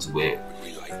 and you want to wear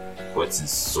what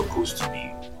is supposed to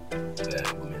be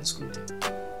women's clothing.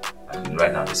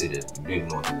 Right now they say that you don't even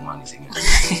know what a woman is again.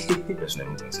 That's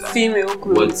never going to that. Female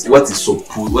clothes. What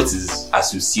is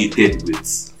associated with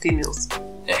females?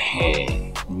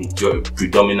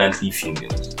 Predominantly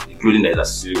females. The clothing that is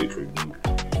associated with females.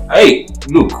 Hey,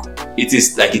 look, it's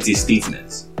a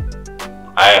statement.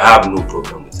 I have no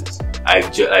problem with it. I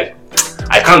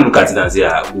can't look at it and say,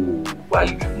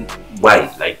 why?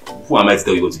 Like, who am I to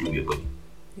tell you what to do with your body?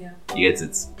 Yeah. You get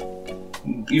it?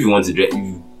 If you want to dress,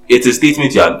 it's a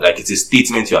statement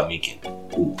you are making.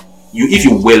 If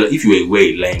you wear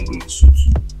a lime green suit,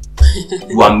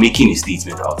 you are making a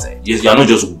statement outside. Yes, you are not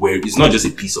just wearing. It's not just a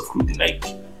piece of clothing. Like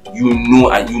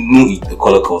the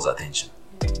color calls attention.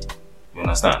 You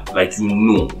understand? Like you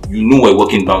know we're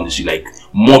walking down the street. Like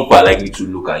more people are likely to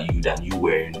look at you than you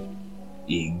wearing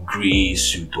a grey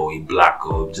suit or a black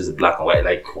or just a black and white.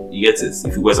 Like you get it.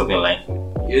 If you wear something like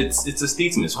it's a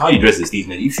statement. So how you dress a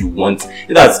statement. If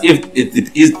that's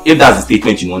the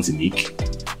statement you want to make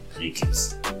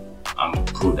it. I'm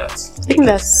pro that. I think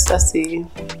that's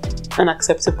an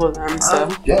acceptable answer.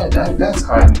 That's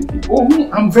hard.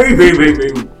 I'm very, very, very,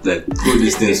 very like pro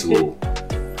this thing. So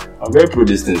I'm very pro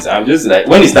these things. I'm just like,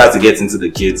 when it starts to get into the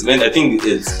kids, when I think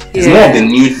it's more of the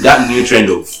new trend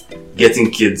of getting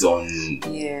kids on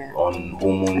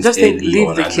hormones. I just think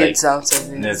leave the kids out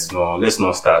of it. Let's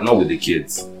not start. Not with the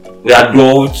kids. We are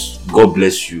adults. God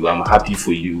bless you. I'm happy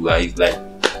for you.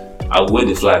 I'll wear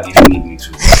the flag if you need me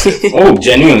to. Oh,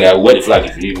 genuinely, I'll wear the flag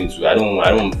if you need me to. I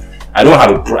don't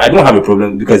have a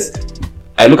problem, because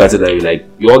I look at it like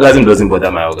your orgasm doesn't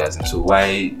bother my orgasm. So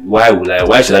why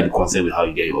should I be concerned with how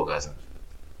you get your orgasm?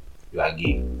 You are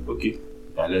gay, okay?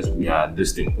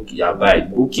 This thing, okay? Yeah, bye,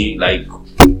 okay? Like,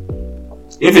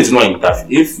 if it's not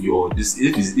if as long as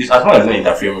it's not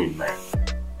interfering with my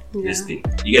this thing,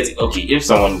 you get it. Okay, if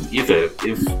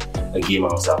a gay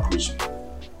man was to approach me,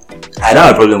 I don't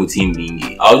have a problem with him being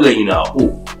gay. I'll let you know.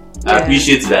 Oh, I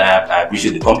appreciate that. I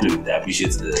appreciate the compliment. I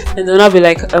appreciate the. And then I'll be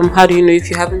like, how do you know if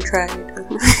you haven't tried?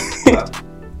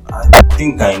 I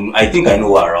think I know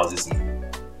what arouses me.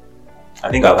 I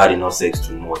think I've had enough sex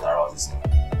to know what arouses me.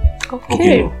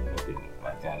 Okay.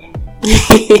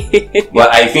 But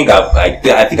I think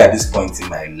at this point in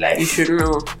my life, you should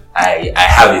know. I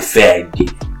have a fair idea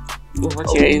of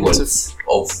what you're into,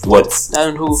 of what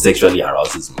sexually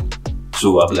arouses me.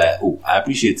 So I'm like, oh, I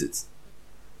appreciate it.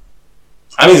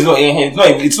 I mean,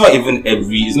 it's not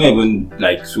even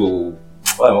like so.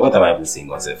 What am I even saying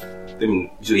myself?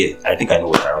 So yeah, I think I know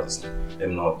what arouses me. Let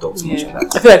me not talk too much on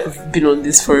that. I feel like we've been on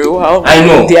this for a while. I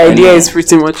know. The idea is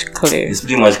pretty much clear. It's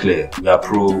pretty much clear. We are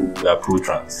pro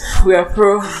trans. We are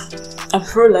pro. I'm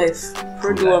pro life.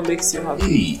 Pro do what makes you happy.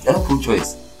 Hey, you're not pro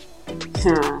choice.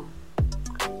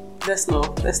 Let's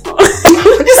not. This is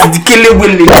the killer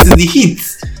winning. This is the heat.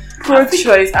 Pro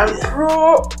choice. I'm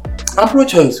pro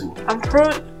choice. I'm pro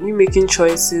you making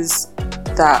choices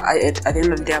that at the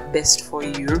end of the day are best for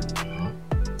you.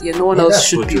 Yeah, no one else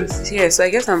should be. Yeah, so I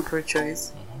guess I'm pro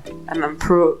choice. And I'm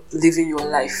pro living your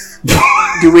life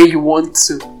the way you want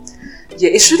to. Yeah,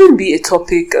 it shouldn't be a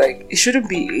topic, like, it shouldn't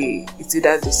be it's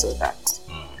either this or that.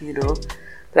 You know?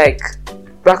 Like,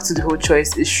 back to the whole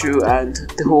choice issue and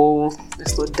the whole,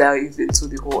 let's not dive into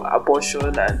the whole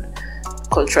abortion and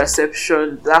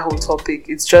contraception, that whole topic.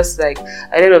 It's just like,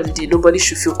 at the end of the day, nobody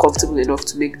should feel comfortable enough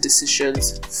to make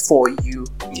decisions for you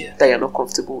that you're not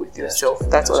comfortable with yourself.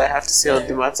 That's all I have to say on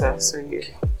the matter. So yeah.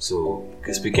 Okay. So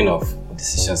speaking of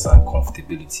decisions and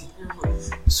comfortability,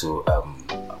 so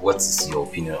what is your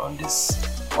opinion on this?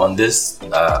 Well,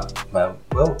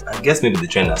 I guess maybe the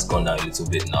trend has gone down a little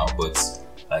bit now, but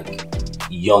like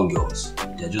young girls,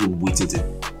 they're just waiting to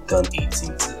turn 18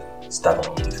 to start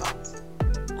on OnlyFans.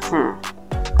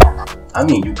 I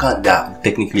mean, you can't. They're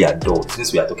technically adults.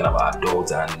 Since we are talking about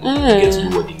adults and they get to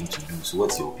do what they need to do. So,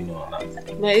 what's your opinion on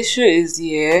that? My issue is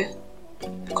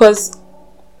because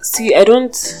see, I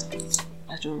don't.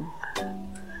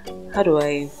 How do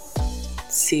I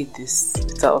say this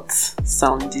without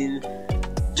sounding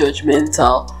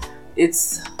judgmental?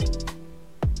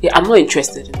 I'm not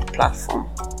interested in the platform.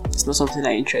 It's not something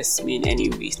that interests me in any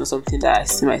way. It's not something that I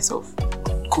see myself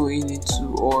going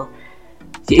into, or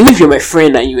even if you're my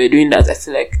friend and you were doing that, I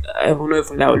feel like I don't know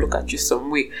if I will look at you some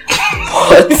way.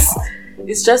 But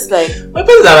it's just like, my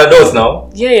parents are adults now.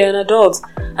 Yeah, you're an adult,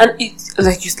 and it's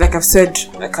like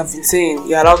I've been saying,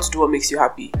 you're allowed to do what makes you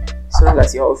happy, so long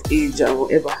as you're of age and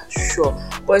whatever. Sure,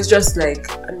 but it's just like,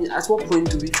 I mean, at what point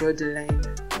do we draw the line?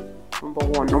 Number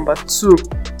one, number two.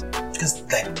 Because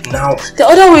like now, there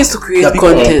are other ways to create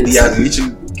content. They are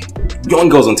literally young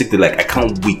girls on TikTok like, I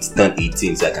can't wait to turn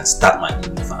 18 so I can start my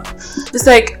OnlyFans. It's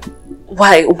like,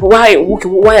 why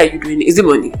are you doing it? Is it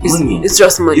money? It's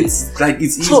just money. It's like,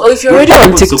 it's easy. So if you're already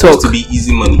on TikTok, it's supposed to be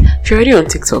easy money. If you're already on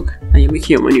TikTok and you're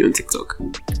making your money on TikTok,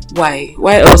 why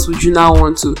else would you now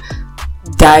want to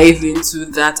dive into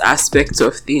that aspect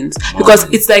of things? Because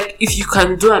it's like, if you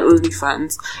can do an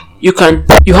OnlyFans,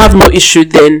 you have no issue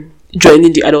then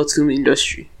joining the adult film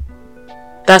industry.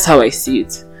 That's how I see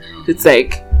it. It's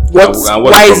like, what's the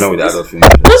problem with the adult film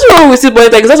industry? What's wrong with it?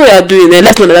 But like, that's what you're doing, and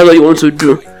that's what you want to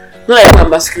do. Not like I'm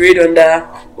masquerade under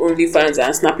OnlyFans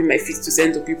and snapping my feet to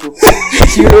send to people.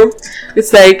 You know,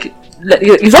 it's like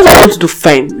if that's what you want to do,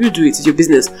 fine, you do it. It's your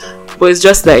business. But it's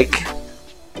just like,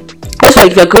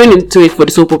 if you're going into it for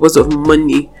the sole purpose of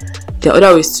money, there are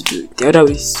other ways to do it. There are other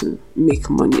ways to make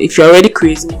money. If you're already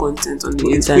creating content on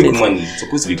the internet, quick money. It's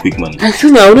supposed to be quick money. I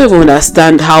feel like I don't even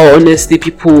understand how honestly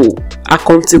people are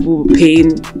comfortable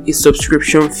paying a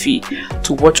subscription fee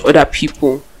to watch other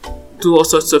people do all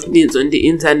sorts of things on the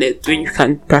internet when you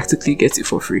can practically get it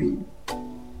for free.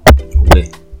 Okay.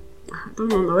 I don't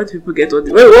know why do people get all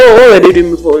the. What were they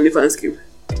doing before OnlyFans came?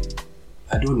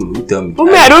 I don't know. You tell me.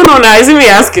 I don't know now. Isn't me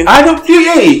asking? I don't feel.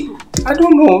 Hey, I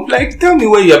don't know. Like, tell me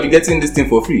where you have been getting this thing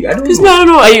for free. I don't know. I don't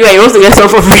know. Are you want to get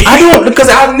stuff for free? I don't, because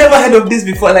I've never heard of this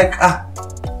before. Like,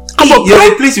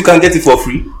 you're a place you can get it for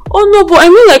free. Oh no, but I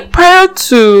mean, like, prior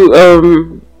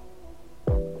to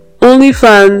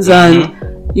OnlyFans and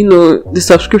the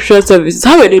subscription services,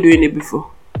 how were they doing it before?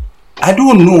 I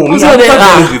don't know. I've never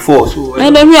done it before. So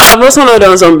I've also not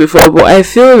done some before, but I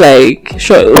feel like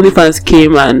OnlyFans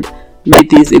came and made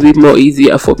things a bit more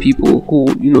easier for people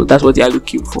who that's what they are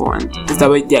looking for, and this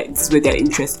is where their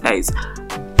interest lies.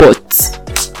 But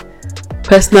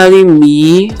personally,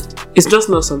 me, it's just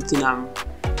not something I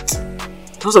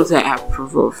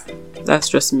approve of. That's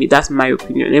just me. That's my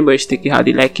opinion. Anybody should take it how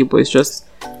they like it, but it's just.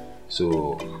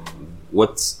 So,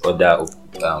 what other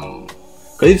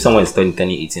because if someone is turning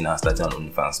 18 and starting on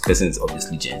OnlyFans, person is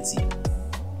obviously Gen Z.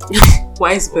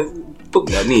 Why is person?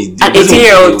 I mean, an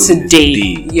 18-year-old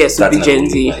today, yes, would be Gen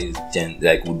Z.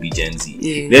 Would be Gen Z.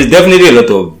 Yeah. There's definitely a lot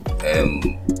of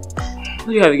what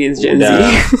do you have against Gen Z?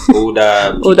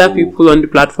 older people on the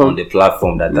platform.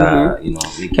 That are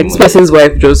making this person's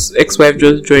ex-wife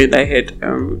just joined. I heard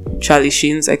Charlie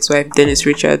Sheen's ex-wife, Dennis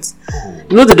Richards.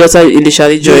 The daughter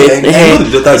initially joined.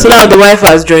 So now the wife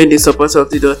has joined in support of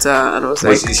the daughter, and I was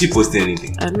like, is she posting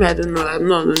anything? I don't know. I'm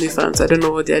not on OnlyFans. I don't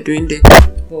know what they are doing there.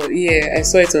 But yeah, I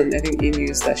saw it on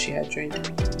E-News that she had joined.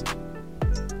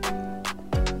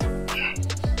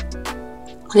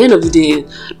 At the end of the day,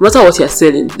 no matter what you're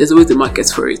selling, there's always a market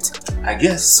for it. I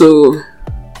guess. So,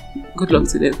 good luck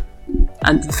to them.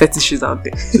 And the fetishes out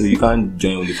there. So you can't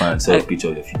join OnlyFans and sell a picture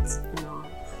of your feet? No.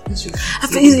 I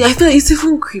feel like it's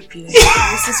even creepy.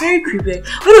 It's very creepy.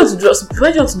 Why do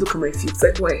you want to look at my feet?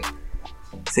 Like, why?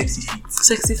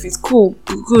 Sexy feet. Cool.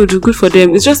 Good for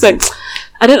them. It's just like,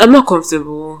 I'm not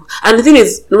comfortable. And the thing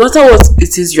is, no matter what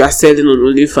it is you are selling on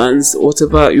OnlyFans,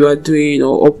 whatever you are doing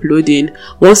or uploading,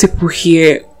 once people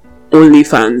hear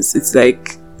OnlyFans, it's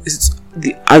like,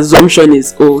 the assumption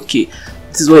is, okay,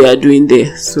 this is what you are doing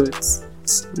there. So it's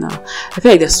no. I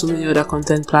feel like there's so many other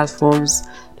content platforms.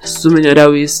 There's so many other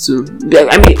ways to.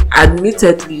 I mean,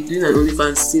 admittedly, doing an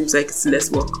OnlyFans seems like it's less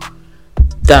work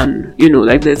than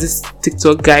like there's this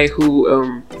TikTok guy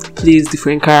who plays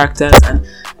different characters, and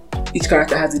each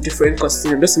character has a different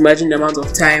costume. Just imagine the amount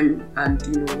of time and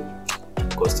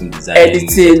costume design,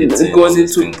 editing goes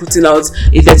into putting out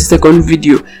a 30-second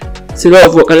video. It's a lot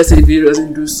of work unless the video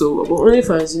doesn't do so. But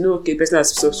OnlyFans, okay, person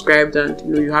has subscribed and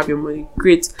you have your money.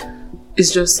 Great.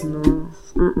 It's just no.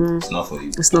 It's not for you.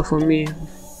 It's not for me.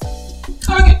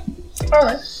 Okay.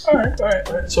 Alright.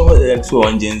 So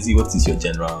on Gen Z, what is your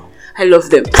general? I love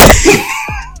them.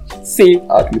 See.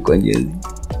 Outlook on Gen Z.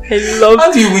 I love.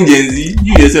 How do you even Gen Z?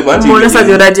 You yourself. That's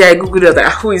the other day I googled it.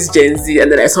 Like, who is Gen Z?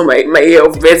 And then I saw my year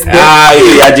of birth.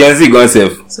 Yeah, Gen Z gone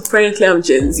safe. So apparently I'm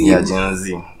Gen Z. Yeah, Gen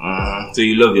Z. So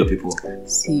you love your people.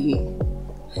 See,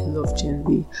 I love Gen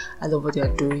Z. I love what they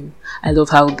are doing. I love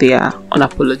how they are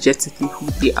unapologetically who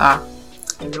they are.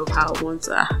 I love how once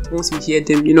we hear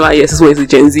them, yes, this one is a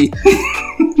Gen Z.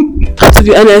 And to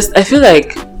be honest, I feel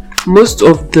like most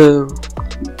of the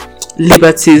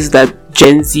liberties that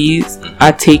Gen Zs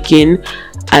are taking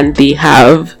and they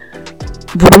have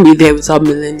wouldn't be there without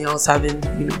millennials having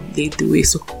laid the way.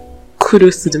 So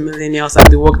kudos to the millennials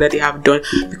and the work that they have done,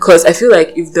 because I feel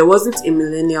like if there wasn't a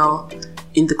millennial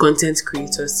in the content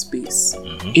creator space,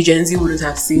 a Gen Z wouldn't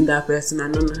have seen that person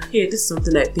and known, hey, this is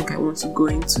something I think I want to go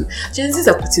into. Gen Zs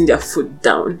are putting their foot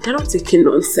down. They're not taking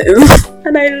nonsense.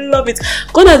 And I love it.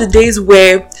 Gone are the days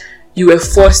where you were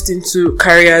forced into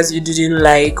careers you didn't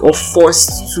like, or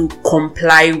forced to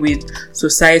comply with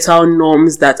societal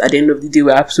norms that at the end of the day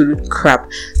were absolute crap.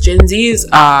 Gen Zs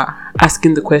are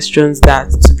asking the questions that,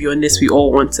 to be honest, we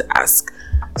all want to ask.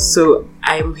 So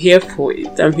I'm here for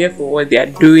it. I'm here for what they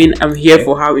are doing. I'm here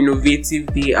for how innovative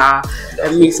they are. I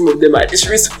mean, some of them are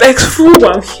disrespectful,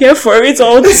 but I'm here for it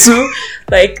all too.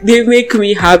 Like, they make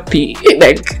me happy.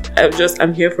 Like,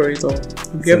 I'm here for it all.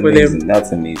 I'm here for them.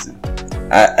 That's amazing.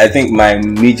 I think my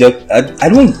major, I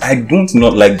don't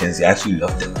not like Gen Z. I actually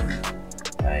love them.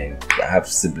 I have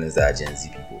siblings that are Gen Z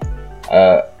people.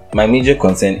 My major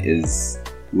concern is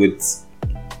with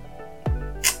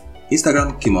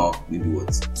Instagram came out maybe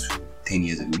 10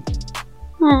 years ago.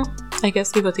 I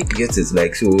guess give or take. Get it?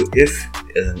 Like, so if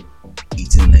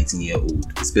 18,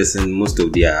 19-year-old, this person, most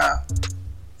of their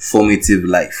formative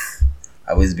life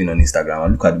have always been on Instagram.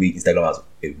 And look at the way Instagram has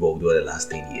evolved over the last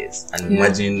 10 years. And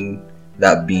imagine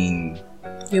that being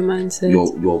your mindset,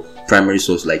 your primary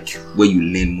source, like where you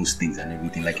learn most things and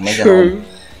everything. Like, imagine how.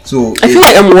 So I feel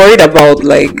like I'm worried about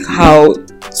like how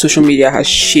social media has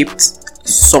shaped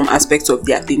some aspects of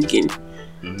their thinking.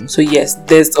 So yes,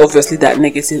 there's obviously that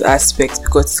negative aspect,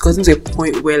 because it's gotten to a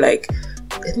point where like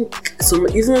I think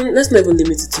even let's not even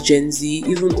limit it to Gen Z,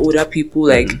 even older people,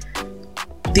 like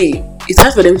it's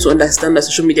hard for them to understand that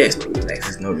social media is not real life.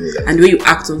 It's not real life. And the way you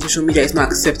act on social media is not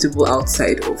acceptable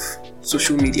outside of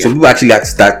social media. Some people actually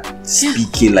start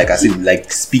speaking like as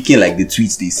if speaking like the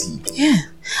tweets they see. Yeah.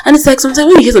 And it's like sometimes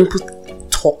when you hear some people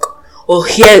talk or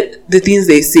hear the things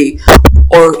they say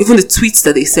or even the tweets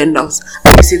that they send out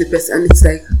and you see the person and it's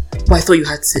like, I thought you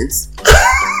had sense.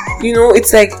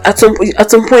 It's like at some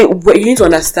point where you need to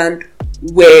understand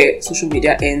where social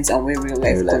media ends and where real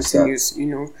life continues.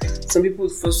 Some people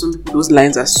those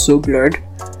lines are so blurred,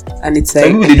 and it's like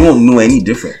some people, they don't know any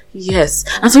different. Yes,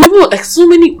 and some people, like, so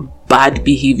many bad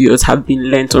behaviors have been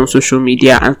learnt on social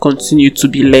media and continue to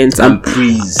be learnt and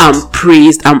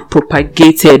praised and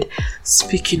propagated.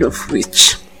 Speaking of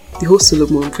which, the whole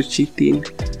Solomon Buchi thing.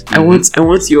 I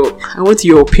want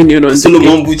your opinion on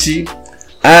Solomon Buchi.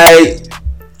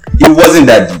 It wasn't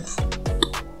that deep.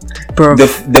 Bro. The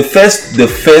first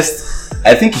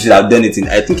I think he should have done it in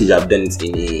a what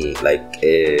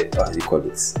do you call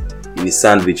it? In a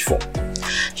sandwich form.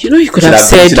 He could have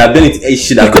said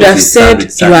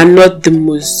you are not the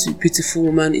most beautiful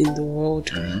woman in the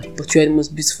world, but you are the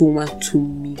most beautiful woman to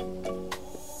me.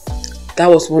 That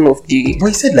was one of the. But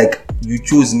he said you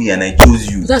chose me and I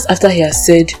chose you. That's after he has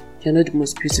said you're not the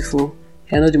most beautiful,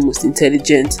 you're not the most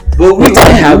intelligent. But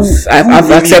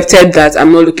I've accepted that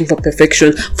I'm not looking for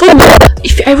perfection. For me,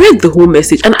 if I read the whole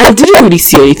message and I didn't really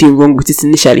see anything wrong with it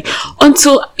initially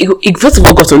until it first of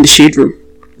all got on the shade room.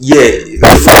 Yeah.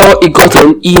 Before it got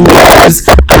on emails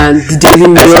and the Daily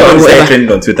Mirror or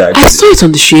whatever. On Twitter. I saw it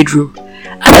on the shade room.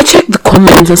 And I checked the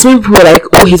comments and some people were like,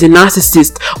 oh, he's a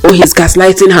narcissist, or he's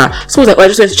gaslighting her. So I was like, I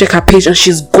just went to check her page and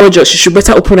she's gorgeous. She should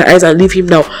better open her eyes and leave him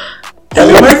now.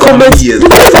 And the comments, they're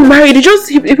not even married.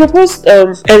 He proposed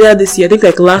earlier this year, I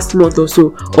think last month or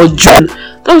so, or June.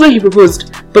 That was when he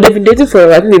proposed. But they've been dating for a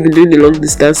while. I think they've been doing the long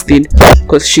distance thing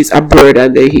because she's abroad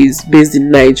and he's based in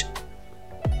Niger.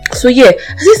 So yeah,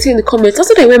 I just see in the comments.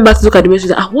 After I went back to look at the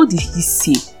message, what did he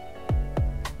say?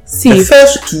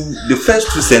 The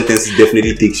first two sentences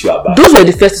definitely takes you aback. Those were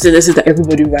the first two sentences that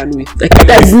everybody ran with.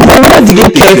 Nobody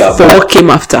didn't care for what came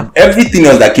after. Everything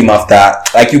else that came after,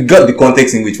 you got the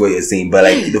context in which what you're saying, but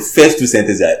the first two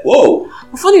sentences are whoa.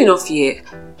 Funny enough,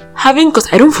 because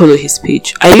I don't follow his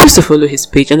page. I used to follow his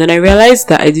page, and then I realized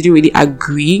that I didn't really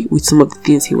agree with some of the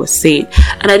things he was saying,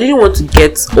 and I didn't want to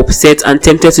get upset and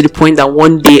tempted to the point that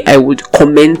one day I would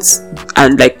comment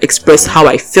and express how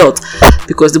I felt,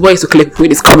 because the boy used to collect people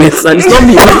in his comments, and it's not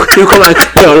me who come and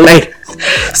clear online.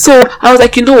 So I was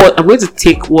like, you know what? I'm going to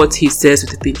take what he says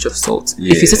with a pinch of salt.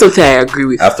 Yeah. If he says something I agree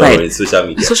with, after all, it's social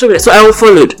media. So I will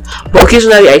follow it. But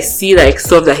occasionally I see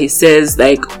stuff that he says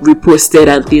reposted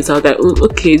and things. I was like,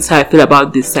 okay, this is how I feel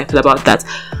about this. I feel about that.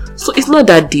 So it's not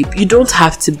that deep. You don't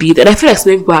have to be there. And I feel like so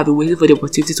many people have been waiting for the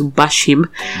opportunity to bash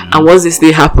him. And once this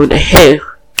thing happened,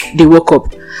 they woke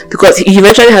up, because he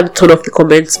eventually had to turn off the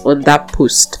comments on that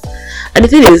post. And the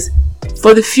thing is,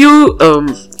 for the few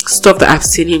stuff that I've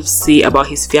seen him say about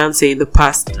his fiancée in the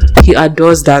past, he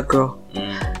adores that girl.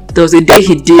 There was a day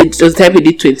he did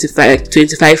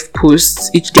 25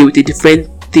 posts each day with a different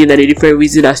thing and a different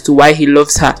reason as to why he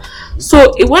loves her.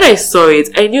 So when I saw it,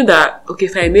 I knew that okay,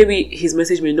 fine, maybe his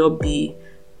message may not be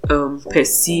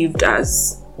perceived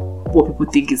as what people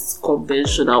think is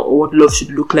conventional or what love should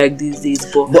look like these days,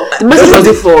 but the message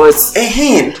wasn't for us.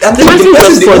 The message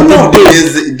was for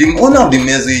the owner of the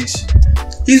message.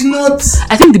 He's not.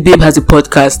 I think the babe has a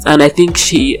podcast, and I think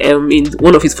she in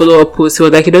one of his follow-up posts, he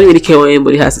was like, he doesn't really care what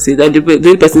anybody has to say. That the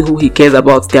only person who he cares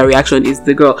about their reaction is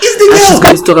the girl. And she's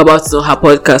going to talk about it on her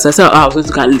podcast. I said, I was going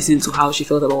to go and listen to how she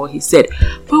felt about what he said,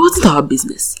 but it wasn't our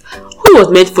business. Who it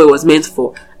was meant for, it was meant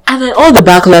for. And then all the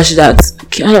backlash that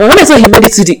when I saw he made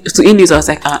it to E-News, I was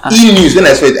like, E-News. When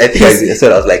I saw it,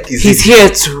 I was like, he's here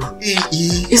too.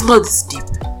 It's not this deep.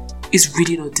 It's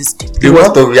really not this deep. The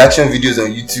amount of reaction videos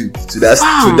on YouTube to that.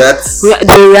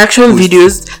 The reaction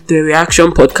videos, the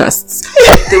reaction podcasts,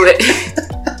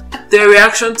 the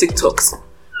reaction TikToks,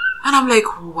 and I'm like,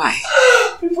 why?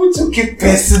 People took it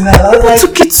personal.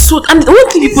 Took it so. And the one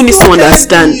thing people need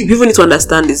to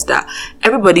understand is that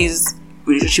everybody's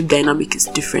relationship dynamic is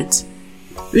different.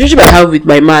 Relationship I have with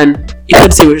my man is not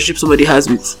the same relationship somebody has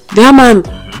with their man,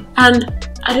 and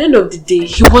at the end of the day,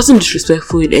 he wasn't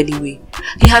disrespectful in any way.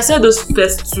 He has said those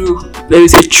first two, let me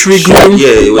say, triggering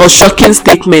or shocking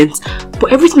statements,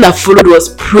 but everything that followed was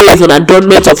praise and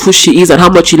adornment of who she is and how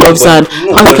much he loves her and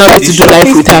how he can't wait to do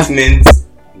life with her. Statements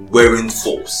weren't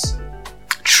false.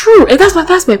 True, and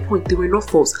that's my point. They were not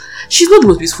false. She's not the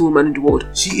most beautiful woman in the world.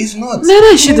 She is not. Neither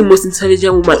is she the most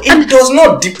intelligent woman. It does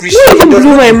not depreciate. What even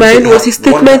blew my mind was his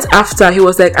statement after. He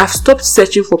was like, "I've stopped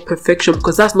searching for perfection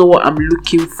because that's not what I'm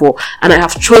looking for, and I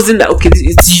have chosen that. Okay,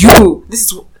 it's you.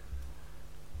 This is."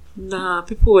 Nah,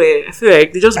 people were. I feel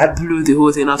like they just blew the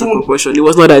whole thing out of proportion. It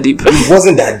was not that deep. It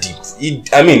wasn't that deep.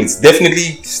 It's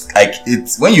definitely like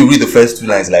it's when you read the first two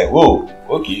lines, like, whoa,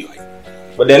 okay.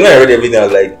 But then when I read everything, I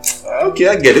was like, okay,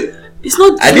 I get it. It's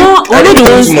not. I didn't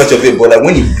think too much of it, but like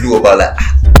when it blew up, I was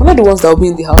like, one of the ones that will be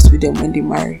in the house with them when they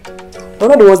marry.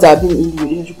 One of the ones that have been in the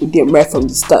relationship with them right from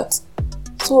the start.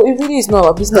 So it really is not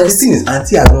our business. No, the thing is,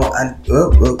 Auntie has not, and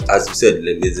well, as you said,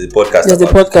 like, there's a podcast. There's a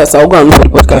podcast. I'll go and look for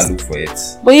the podcast. Look for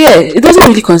it. But yeah, it doesn't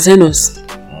really concern us.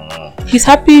 He's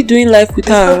happy doing life with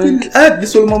her.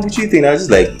 This whole Mambuchi thing, I was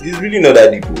just like, it's really not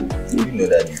that deep. It's really not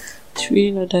that deep. It's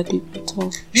really not that deep at all.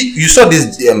 You saw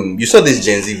this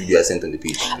Gen Z video I sent on the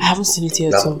page. I haven't seen it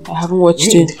yet, so I haven't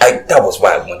watched it. That was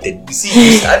why I wanted. You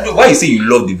see, I don't know why you say you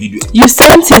love the video. You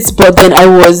sent it, but then I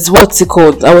was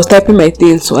I was typing my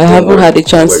thing, so I haven't had a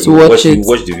chance to watch it. You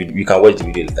watch the video. You can watch the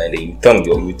video later, and then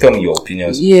you tell me your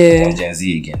opinions on Gen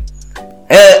Z again.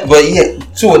 But yeah,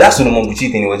 so that's the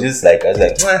Mambuchi thing. It was just like I was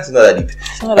like, it's not that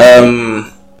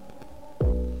deep.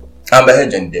 Amber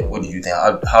Heard, Johnny Depp, what did you think?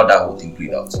 How that whole thing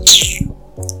played out?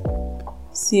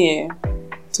 See,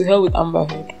 to hell with Amber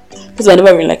Heard. Because I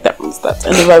never really liked that from the start.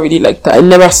 I never really liked her. I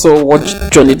never saw what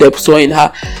Johnny Depp saw in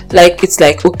her. Like, it's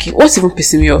like, okay, what's even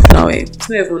pissing me off now? It's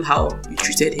not even how you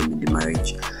treated him in the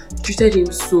marriage. You treated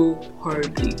him so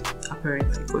horribly,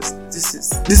 apparently. Because this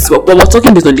is what we're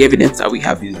talking based on the evidence that we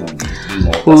have. We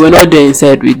were not there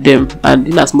inside with them, and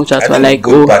in as much as we're like,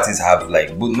 both parties have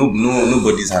like, but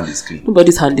nobody's hand is clean.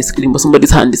 Nobody's hand is clean, but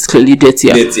somebody's hand is clearly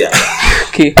dirtier.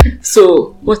 Okay,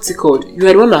 so what's it called? You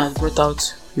had one that brought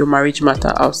out your marriage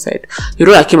matter outside. You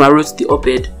know, I came and wrote the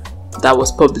op-ed that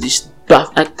was published.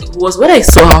 But it was when I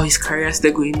saw how his career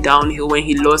started going downhill when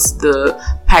he lost the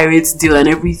Pirates deal and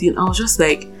everything. I was just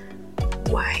like,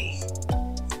 why?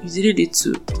 You didn't need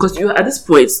to, because you at this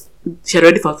point she had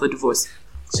already filed for divorce.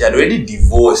 She had already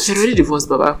divorced.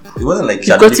 Baba. It wasn't like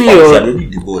she had already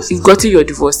divorced. You've gotten your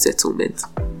divorce settlement.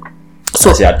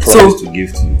 So she had promised to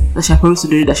give to you. And she had promised to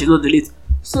do it, that she's not doing it.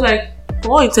 So like,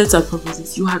 for all intents and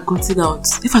purposes, you had gotten out.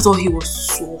 If I thought he was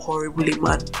so horribly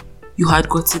mad, you had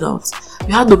gotten out.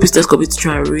 You had no business coming to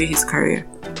try and ruin his career.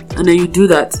 And then you do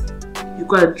that. You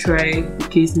go and try the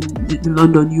case in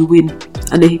London, you win.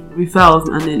 And then he refiles,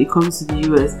 and then it comes to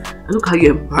the US. And look how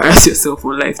you embarrass yourself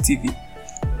on live TV.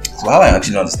 So how I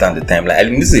actually don't understand the timeline. I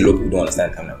mean, this is a lot of people don't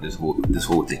understand the timeline of this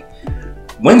whole thing.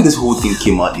 When this whole thing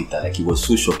came out later, like, it was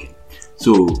so shocking.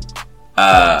 So,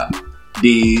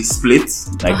 they split,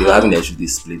 like they were having their issue, they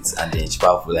split, and then she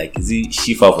filed for, like,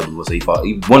 she filed for divorce, or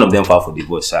one of them filed for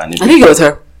divorce, and I think it was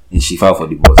her. And she filed for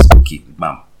divorce. Okay,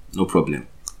 bam, no problem.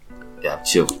 Yeah,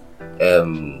 chill.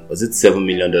 Was it $7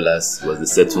 million was the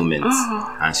settlement,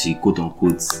 and she quote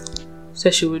unquote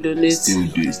said she would donate. Still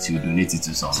donate it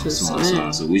to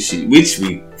someone. So which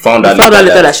we found out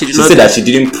later that she did not. She said that she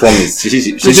didn't promise.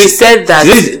 She said that.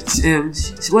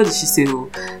 What did she say?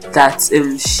 That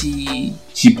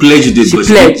she pledged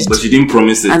it, but she didn't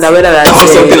promise it. And that whether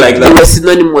something like that. It was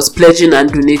synonymous, pledging and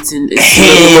donating.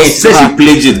 She said she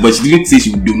pledged it, but she didn't say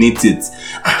she would donate it.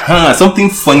 Something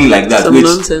funny like that. Some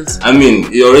nonsense. I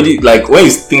mean, you already, like, when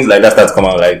things like that start to come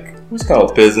out, like, which kind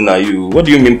of person are you? What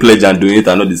do you mean pledge and donate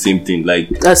are not the same thing? Like,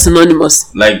 that's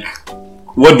synonymous. Like,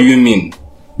 what do you mean?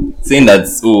 Saying that,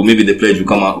 maybe the pledge will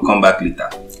come back later.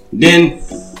 Then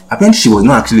apparently she was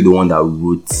not actually the one that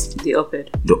wrote the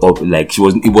op-ed. Like, she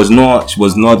was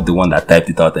not the one that typed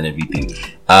it out and everything.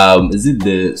 Is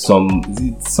it some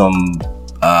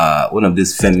one of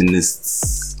these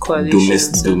feminists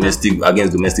domestic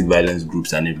against domestic violence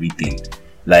groups and everything,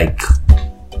 like,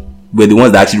 were the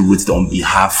ones that actually wrote it on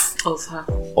behalf of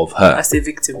her as a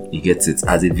victim. You get it,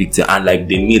 as a victim, and like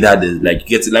they made her you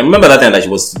get it. Like, remember that time that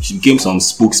she became some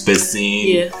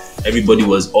spokesperson. Yeah. Everybody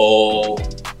was all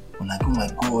like, oh my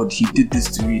God, he did this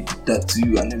to you, did that to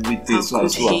you, and everything.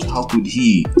 How could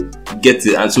he get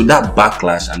it? And so that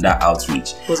backlash and that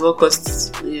outreach was what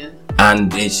cost. Yeah.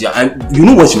 And you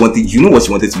know what she wanted. You know what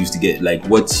she wanted to use to get, like,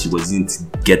 what she wasn't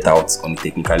get out on the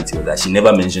technicality was that she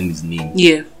never mentioned his name.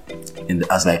 Yeah. And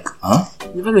I was like, huh?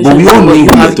 Never mentioned. But we all know you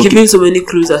have given so many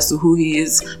clues as to who he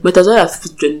is. But as well as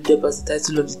put Johnny Depp as the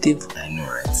title of the thing. I know,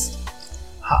 right?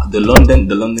 The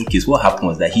London case. What happened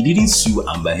was that he didn't sue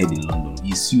Amber Heard in London.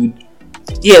 He sued.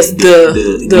 Yes,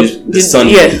 the Sun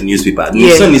newspaper.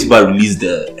 The Sun newspaper released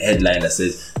the headline that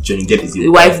says Johnny Depp is the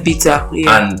wife beater.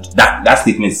 Yeah. And that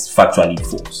statement is factually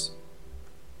false.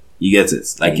 You get it?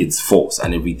 Like it's false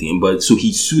and everything. But so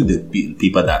he sued the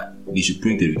paper that they should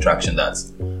print a retraction that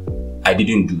I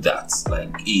didn't do that.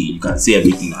 Like, hey, you can say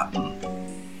everything happened.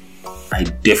 I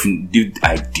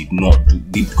did not do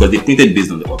because they printed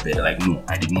based on the op-ed. Like, no,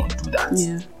 I did not do that.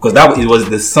 Yeah. Because it was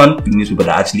the Sun newspaper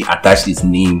that actually attached his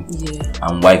name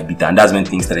and wife beater, and that's when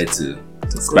things started to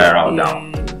spiral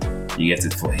down. You get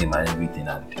it for him and everything,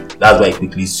 and that's why he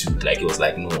quickly sued. Like, it was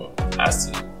like, no,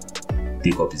 has to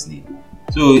take up his name.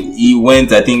 So he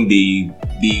went. I think they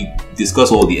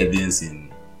discussed all the evidence in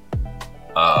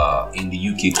the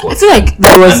UK court. I feel like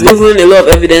there was even a lot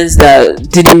of evidence that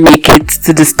didn't make it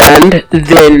to the stand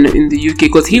then in the UK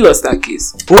because he lost that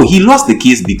case. Oh, he lost the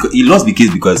case because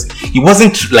it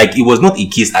wasn't like it was not a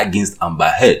case against Amber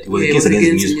Heard. It was a case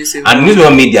against the newspaper. And the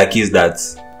newspaper made their case that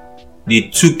they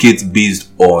took it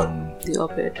based on the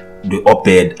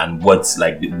op-ed and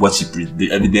the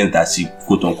evidence that she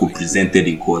quote unquote presented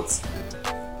in court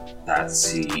that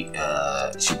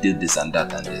she did this and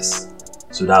that and this.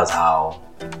 So that was how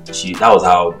the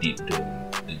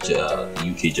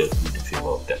UK judge ruled in favor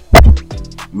of them.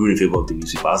 Ruled in favor of the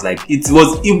newspaper. I was like, it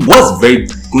was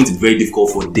going to be very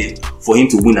difficult for him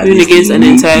to win against an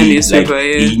entire newspaper,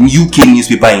 a UK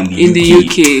newspaper in the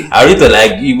UK. I really thought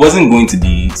like it wasn't going to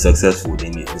be successful.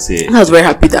 Then I was very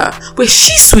happy that, but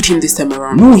she sued him this time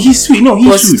around. No, he sued. No, he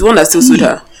was sued. The one that still sued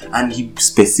her. And he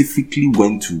specifically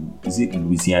went to, is it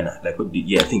Louisiana? I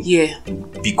think. Yeah.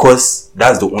 Because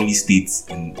that's the only state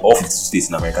in all 50 states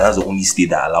in America. That's the only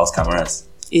state that allows cameras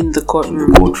in the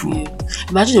courtroom. Yeah.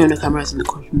 Imagine having cameras in the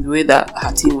courtroom. The way that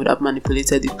her team would have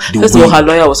manipulated it. First of all, her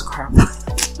lawyer was crap.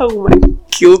 Oh my,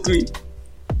 killed me.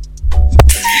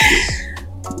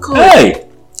 God. Hey.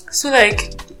 So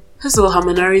like, first of all, her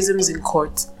mannerisms in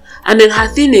court, and then her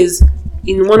thing is.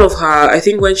 In one of her, I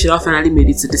think when she now finally made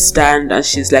it to the stand and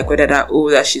she's like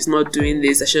that she's not doing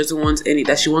this, that she doesn't want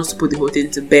that she wants to put the whole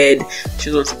thing to bed,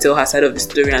 she wants to tell her side of the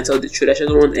story and tell the truth, that she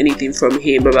doesn't want anything from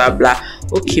him, blah blah blah.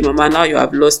 Okay, mama, now you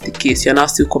have lost the case, you're now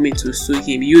still coming to sue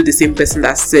him. You're the same person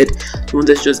that said you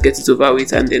wanted to just get it over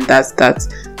with, and then that's that.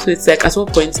 So it's like, at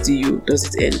what point does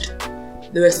it end?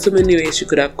 There were so many ways she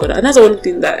could have gone, and that's the one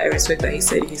thing that I respect that he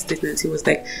said in his statement. He was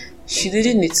like, she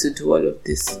didn't need to do all of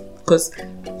this because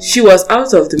she was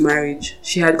out of the marriage.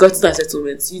 She had gotten a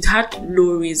settlement. You'd had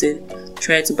no reason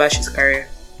trying to bash his career.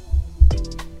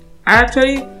 I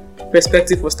actually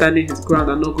respect him for standing his ground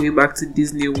and not going back to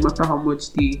Disney, no matter how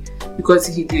much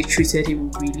because they treated him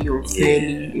really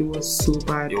unfairly. Yeah. It was so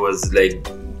bad. It was like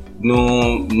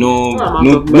no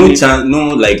chance,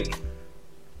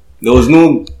 there was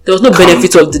no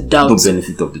benefit of the doubt. No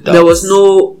benefit of the doubt. There was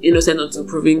no innocent until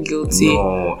proven guilty.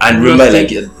 No. And remember,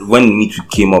 like when Me Too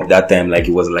came up that time, like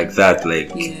it was like that.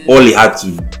 Like all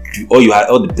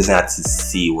the person had to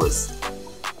say was,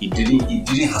 it didn't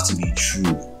have to be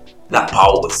true. That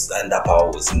power was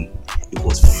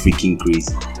freaking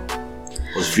crazy.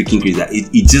 It was freaking crazy.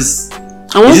 It just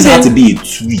had to be a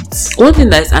tweet. One thing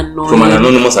that's annoying from an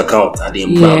anonymous account, and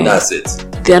then that's it.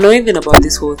 The annoying thing about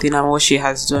this whole thing and what she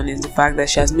has done is the fact that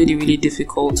she has made it really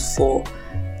difficult for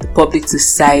the public to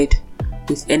side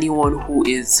with anyone who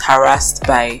is harassed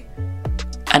by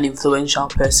an influential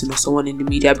person or someone in the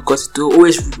media, because they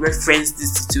always reference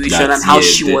this situation and how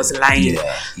she was lying.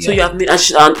 So you have made,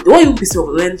 and what you pissed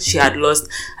off when she had lost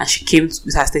and she came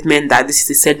with her statement that this is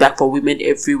a setback for women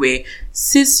everywhere.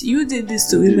 Sis, you did this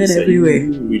to women everywhere.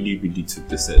 You really, really took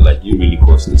the set. Like you really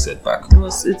caused the setback.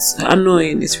 It's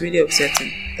annoying. It's really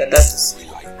upsetting that's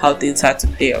how things had to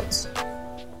play out.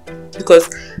 Because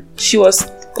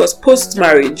post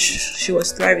marriage, she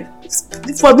was thriving.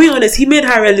 For being honest, he made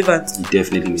her relevant. He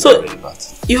definitely made her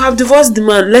relevant. You have divorced the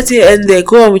man, let it end there,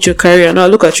 go on with your career. Now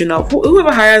look at you now.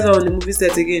 Whoever hires her on the movie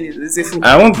set again is a fool.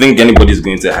 I don't think anybody's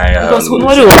going to hire her. Because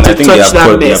nobody wants to touch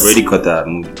that mess. They have already cut her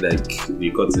movie. Like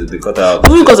they cut her out.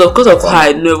 Only because of her,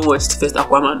 I never watched the first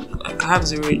Aquaman. I have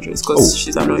zero interest because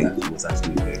she's annoying. It was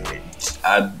actually very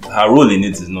her role in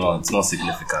it is not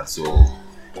significant. So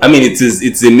I mean,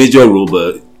 it's a major role,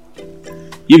 but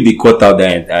if they cut out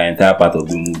the entire part of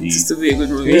the movie, it'll still be a good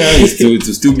movie. Yeah, it'll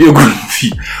still be a good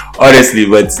movie, honestly.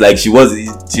 But it's like she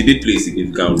did play a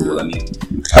significant role. I mean,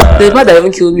 the part that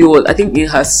even killed me was, I think in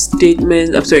her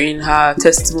in her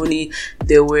testimony,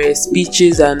 there were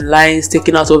speeches and lines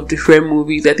taken out of different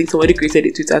movies. I think somebody created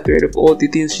a Twitter thread of all the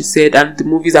things she said and the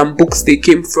movies and books they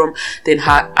came from. Then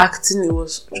her acting, it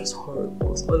was just horrible. It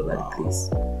was all over the place.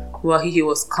 Well, he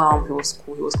was calm, he was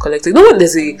cool, he was collected. You know when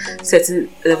there's a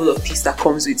certain level of peace that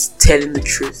comes with telling the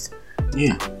truth?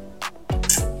 Yeah.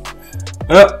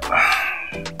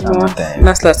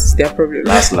 Last is their problem.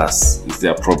 Last is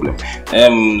their problem.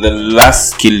 The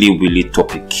last Killy Willy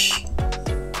topic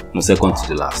No, second to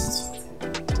the last.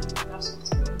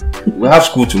 We have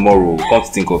school tomorrow. Come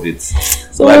to think of it.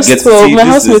 So my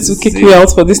housemates will kick me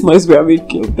out for this noise we are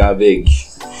making. Big.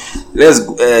 Let's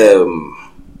go.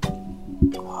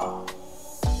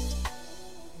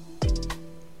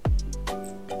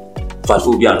 Fat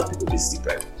phobia and obesity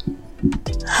pride.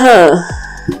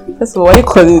 First of all, why are you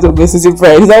calling it obesity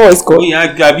pride? Is that what it's called?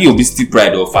 Yeah, I be obesity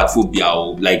pride or fat phobia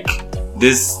or like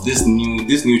this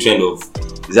new trend of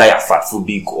is that you're fat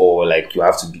phobic or like you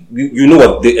have to be you know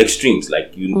what the extremes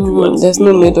like there's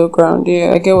no middle ground.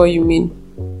 Yeah, I get what you mean.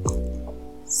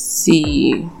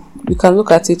 See, we can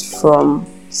look at it from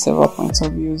several points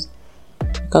of views.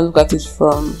 You can look at it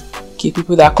from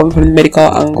people that come from the medical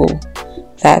angle.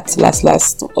 That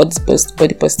last all this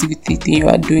body positivity thing you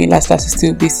are doing, last is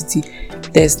still obesity.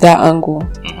 There's that angle.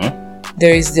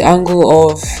 There is the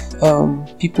angle of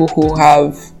people who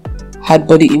have had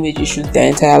body image issues their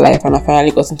entire life and have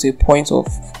finally gotten to a point of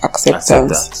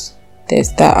acceptance.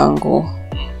 There's that angle.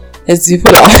 There's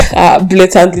people that are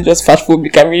blatantly just fat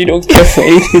phobic and really don't care for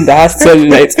anything that has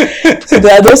cellulite. So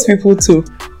there are those people too.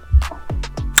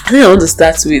 I think I want to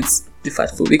start with the fat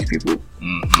phobic people.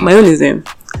 My own is them.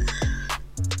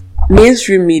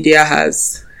 Mainstream media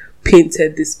has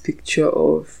painted this picture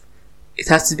of it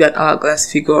has to be an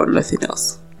hourglass figure or nothing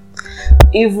else.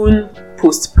 Even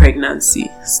post-pregnancy,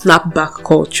 snapback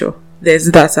culture, there's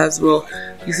that as well.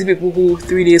 You see people who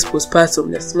 3 days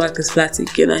postpartum, their stomach is flat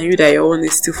again, and you that your own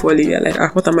is still falling. You're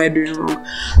like, what am I doing wrong?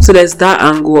 So there's that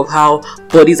angle of how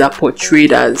bodies are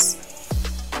portrayed as,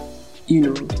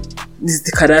 this is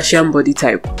the Kardashian body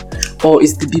type, or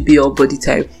it's the BBL body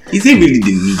type. Is it really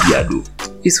the media though?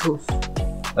 It's who?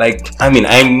 Like, I mean,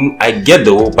 I get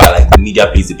the whole part, like the media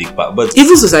plays a big part, but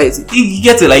even society, you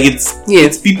get it, like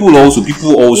it's people also,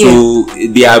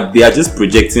 they are just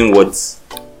projecting what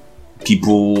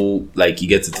people, like, you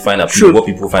get to find appealing, what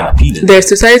people find appealing. There's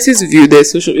society's view,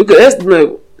 there's social,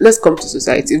 let's come to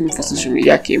society. Even before social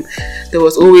media came, there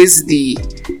was always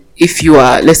if you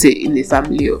are, let's say, in a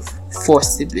family of 4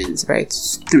 siblings, right,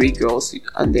 3 girls,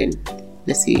 and then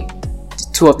let's say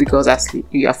 2 of the girls are asleep,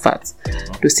 you are fat.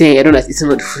 They're saying I don't like eating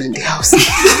all the food in the house.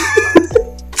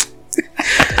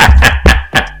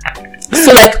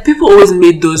 So like people always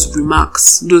made those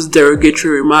remarks, those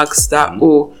derogatory remarks that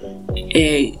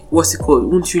what's it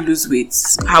called? Won't you lose weight?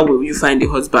 How will you find a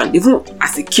husband? Even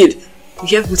as a kid, you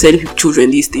hear people telling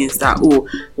children these things that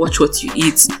watch what you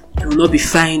eat, you will not be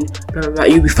fine, blah, blah, blah.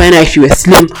 You'll be fine if you were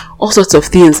slim, all sorts of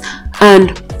things.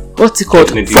 And what's it called?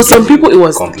 For some people it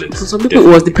was it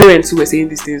was the parents who were saying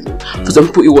these things. For some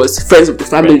people it was friends of the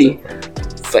family.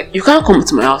 Like, you can't come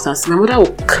to my house and say my mother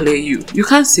will clear you. You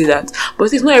can't say that.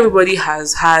 But if not everybody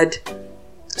has had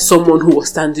someone who was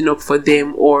standing up for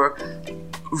them or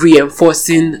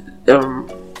reinforcing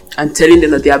and telling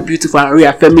them that they are beautiful and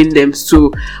reaffirming them.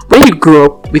 So when you grow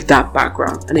up with that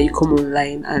background and then you come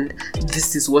online and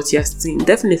this is what you're seeing,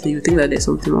 definitely you think that there's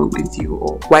something wrong with you,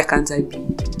 or why can't I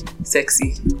be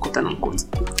sexy, quote unquote.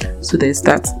 So there's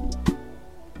that.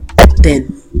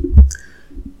 Then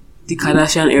the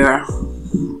Kardashian era.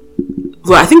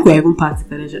 Well, I think we're even past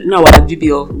the Kardashian. Now we're at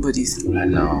BBL bodies. I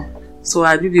know. So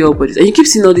at BBL bodies, and you keep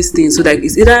seeing all these things. So like,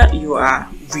 it's either you are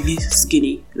really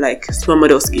skinny, like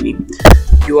supermodel skinny,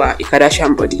 you are a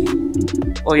Kardashian body,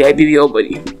 or you're a BBL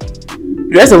body.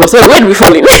 The rest of us, where do we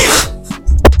fall in?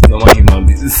 Normal human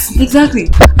beings. Exactly.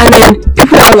 And then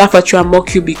people will laugh at you and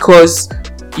mock you because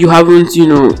you haven't,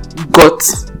 got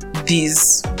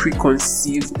these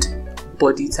preconceived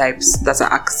body types that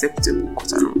are acceptable,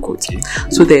 quote unquote.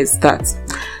 So there's that.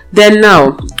 Then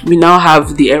we now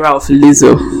have the era of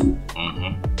Lizzo.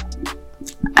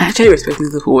 I actually respect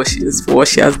Lizzo for what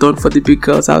she has done for the big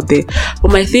girls out there.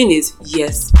 But my thing is,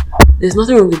 yes, there's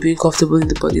nothing wrong with being comfortable in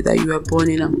the body that you are born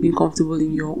in and being comfortable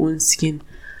in your own skin.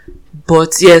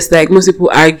 But yes, like most people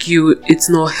argue, it's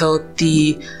not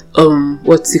healthy.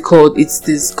 What's it called? It's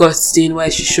disgusting. Why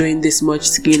is she showing this much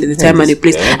skin at the time and a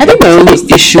place? I think my only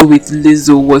issue with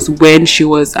Lizzo was when she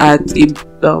was at either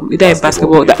a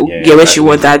basketball where she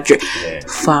wore that dress.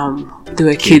 Fam, there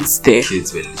were kids there.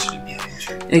 Kids were literally behind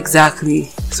you. Exactly.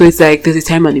 So it's like there's a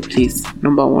time and a place.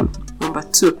 Number 1. Number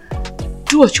 2,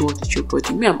 do what you want with your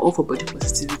body. Me, I'm all for body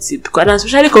positivity, because I'm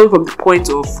especially coming from the point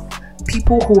of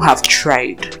people who have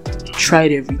tried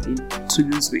everything to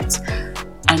lose weight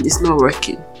and it's not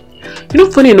working.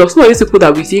 Funny enough, some of these people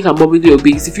that we think are morbidly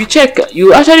obese, if you check,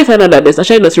 you actually find out that there's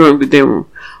actually nothing wrong with them.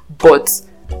 But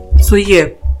so yeah,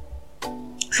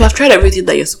 if you have tried everything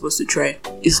that you're supposed to try,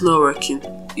 it's not working,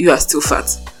 you are still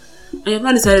fat, and you've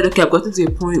not decided, okay, I've gotten to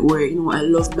a point where I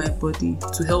love my body,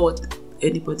 to hell what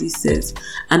anybody says.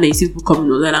 And then you see people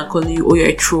coming online and calling you, you're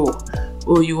a troll,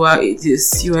 oh, you are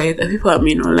this, you are that. People are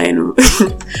mean online.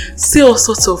 Say all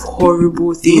sorts of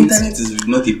horrible The things. internet is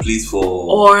not a place for.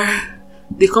 Or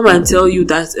they come and tell you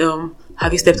that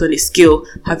have you stepped on a scale?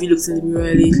 Have you looked in the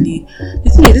mirror lately? The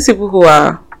thing is, these people who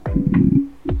are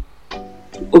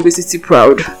obesity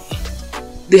proud,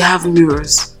 they have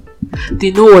mirrors.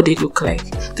 They know what they look like.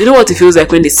 They know what it feels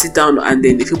like when they sit down and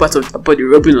then they feel part of their body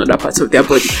rubbing on other parts of their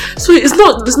body. So there's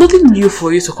nothing new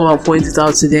for you to come and point it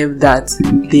out to them that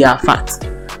they are fat.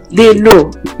 They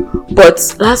know. But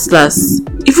last,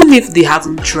 even if they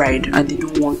haven't tried and they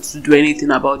don't want to do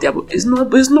anything about their body, it's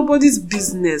nobody's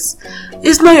business.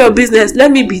 It's not your business.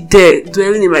 Let me be there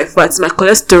dwelling in my fats, my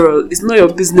cholesterol. It's not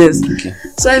your business. Okay.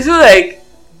 So I feel like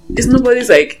it's nobody's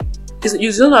like.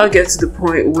 You don't now get to the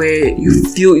point where you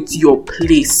feel it's your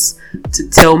place to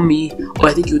tell me, oh,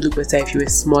 I think you would look better if you were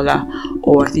smaller,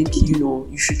 or I think, you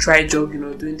should try a job,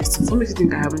 doing this. What makes you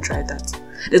think I haven't tried that?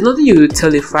 There's nothing you would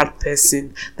tell a fat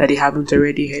person that they haven't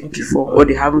already heard before, or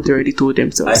they haven't already told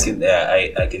themselves. I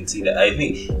can see that.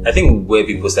 I think where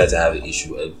people start to have an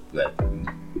issue,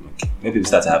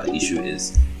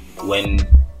 is when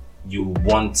you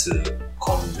want to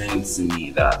convince me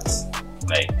that,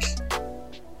 like,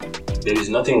 there's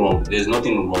nothing wrong with this.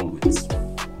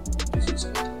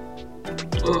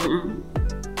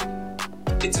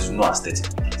 It is not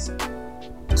aesthetically pleasing.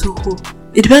 To who?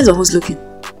 It depends on who's looking.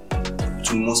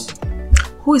 To most people.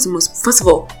 Who is most? First of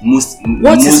all,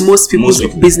 what is most people's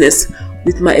business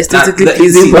with my aesthetically that,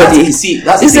 pleasing body?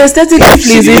 It's aesthetically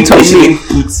pleasing to me. She didn't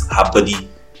put her body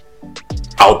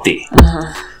out there.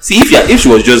 See, if she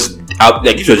was just out,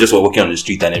 like if you were just walking on the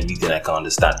street and everything, I can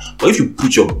understand. But if you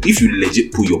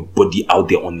legit put your body out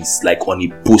there on this, like on a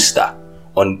poster,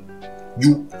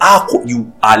 you are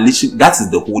literally, that is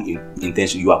the whole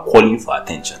intention. You are calling for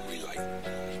attention.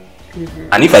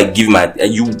 And if I give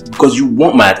because you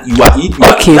want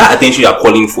okay. That attention you are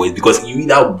calling for is because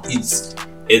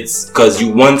it's because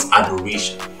you want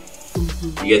adoration.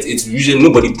 Yet it's usually I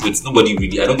don't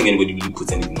think anybody really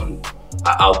puts anything on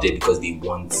out there because they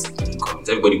want comments.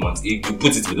 Everybody wants it. You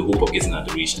put it with the hope of getting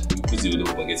adoration. You put it with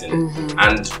the hope of getting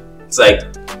and it's like,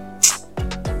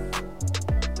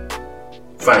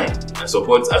 fine, I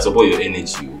support your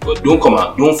energy, but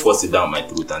don't force it down my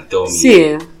throat and tell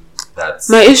me that.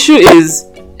 My issue is,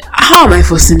 how am I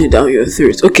forcing it down your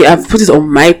throat? Okay, I've put it on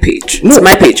my page. No. It's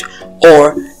my page.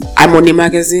 Or I'm on a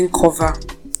magazine cover.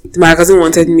 The magazine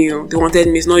wanted me. They wanted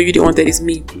me. It's not you. They wanted it's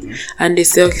me. And they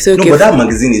say, okay. No, but that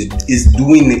magazine is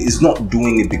doing it. It's not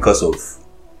doing it because of.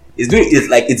 It's doing it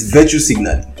like it's virtue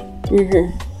signaling.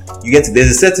 You get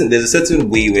there's a certain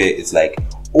way where it's like,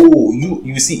 oh,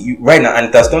 you see right now, and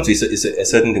it has come to a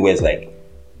certain thing where it's like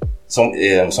someone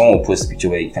will post a picture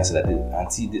where you can say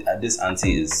that this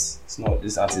auntie is not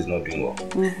doing well.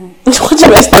 What do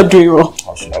you mean not doing well?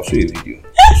 I'll show you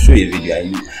a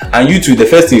video. And you too. The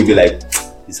first thing you'll be like,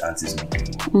 this auntie is not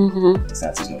doing well. This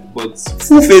auntie is not. But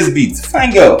full face beat,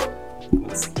 fine girl.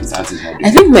 This auntie is not doing well.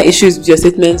 I think my issue is with your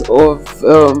statement of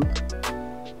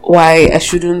why I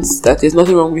shouldn't. That there's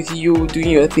nothing wrong with you doing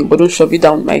your thing, but don't shove it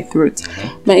down my throat.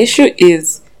 My issue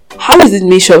is, how is it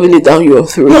me shoving it down your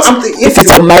throat? No, if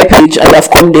it's on my page and I've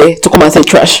come there to come and say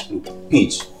trash.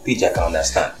 Page, I can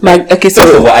understand. Okay, so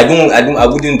I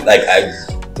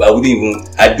wouldn't even.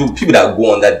 I do people that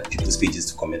go on that people's pages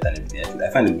to comment and everything. I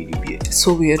find it really weird. It's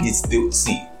so weird.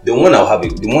 The one I'll have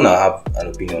an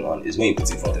opinion on is when you put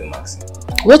it in front of a magazine.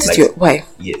 What is your why?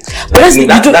 Yeah, but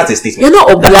that's a statement. You're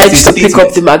not obliged to pick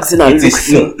up the magazine and look.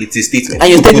 No, it's a statement. And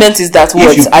your statement is that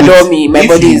what adore me, my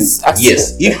body is active.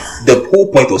 Yes, if the whole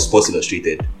point of Sports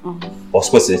Illustrated or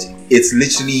Sports Illustrated, it's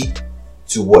literally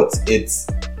to what? It's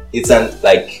an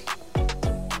like.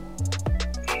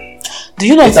 Do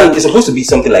you not think it's supposed to be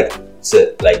something like a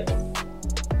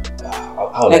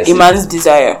man's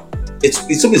desire? It's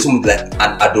something like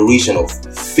an adoration of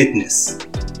fitness.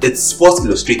 It's Sports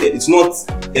Illustrated. It's not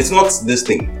this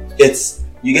thing. It's,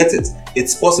 you get it.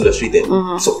 It's Sports Illustrated.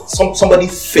 So somebody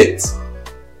fit.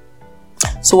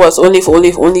 So what's only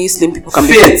slim people can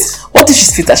be fit? What if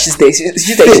she's fit as she's there?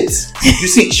 She's fit.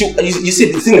 You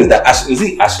see, the thing is that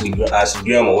Ashley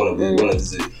Graham or one of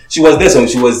these. She was there, so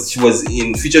she was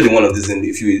featured in one of these. And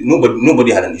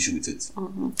nobody had an issue with it.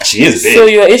 She is big. So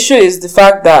your issue is the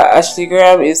fact that Ashley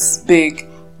Graham is big,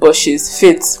 but she's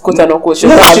fit, quote unquote. She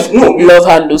has love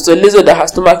handles. So Lizzo, that her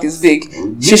stomach is big,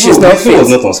 she's not fit. It was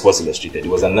not on Sports Illustrated.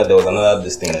 There was another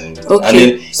this thing. Okay. And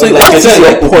then, so that's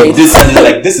your point.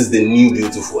 This is the new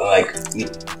beautiful. Like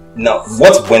now,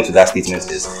 what went to that statement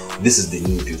is this is the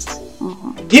new beautiful.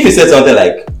 If you said something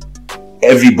like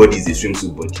everybody is a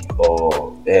swimsuit body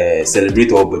or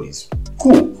celebrate all bodies,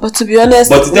 cool. But to be honest,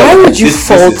 why would you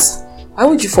fault Why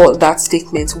would you fault that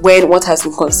statement when what has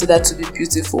been considered to be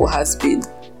beautiful has been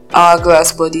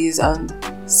hourglass bodies and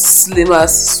slimmers,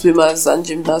 swimmers and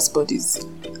gymnast bodies?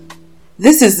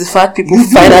 This is the fat people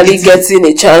finally getting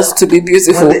a chance to be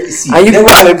beautiful, and you people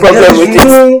have a problem with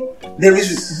it. There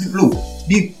is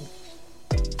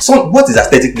what is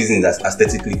aesthetic pleasing is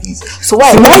aesthetically pleasing. So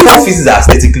why? All faces are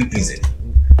aesthetically pleasing,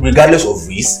 regardless of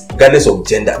race, regardless of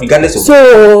gender, regardless of.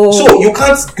 So you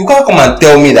can't come and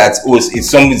tell me that it's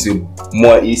something with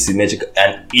more asymmetrical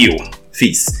and ill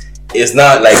face. It's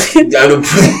not like you get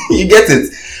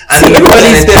it. And everybody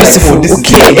is beautiful.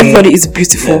 Everybody is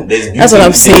beautiful. Yeah, that's what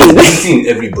I'm saying. There's beauty in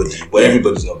everybody, but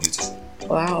everybody's not beautiful.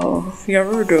 Wow, you're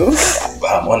rude though. But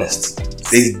I'm honest.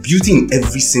 There's beauty in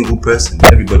every single person.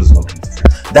 Everybody's not beautiful.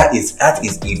 That is a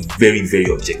very, very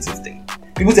objective thing.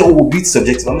 People say, "Oh, beauty is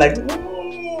subjective." I'm like,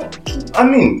 I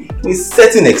mean, to a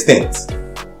certain extent,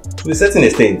 it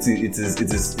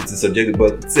is subjective,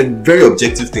 but it's a very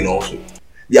objective thing also.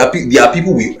 There are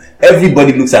people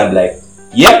everybody looks at and like,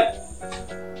 yep.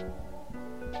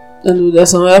 And there's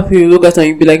some other people you look at and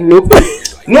you be like, nope.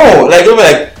 No, like you're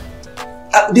like,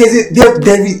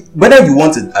 there is, whether you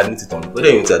want to admit it or not,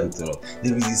 there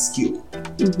is a skill.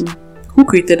 Mm-hmm. Who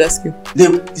created that skill?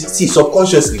 See,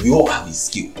 subconsciously we all have a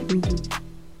skill. Mm-hmm.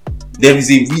 There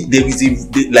is a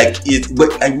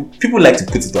but people like to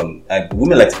put it on, like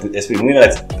women like to put, especially women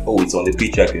like to, it's on the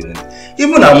patriarchy.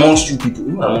 Even amongst you people,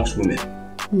 even amongst women,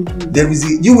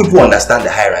 mm-hmm. You people understand the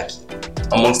hierarchy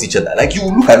amongst each other. Like you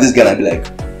look at this girl and be like,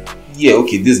 yeah,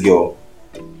 okay, this girl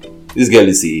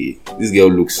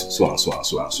looks so and so and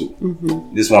so and so.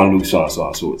 Mm-hmm. This one looks so and so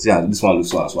and so. Yeah, this one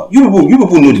looks so and so. You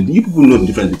people know the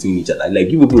difference between each other. Like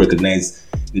you people recognize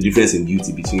the difference in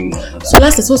beauty between one another. So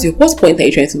lastly, what point are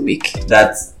you trying to make?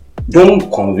 That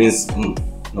don't convince.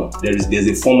 No, there's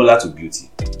a formula to beauty.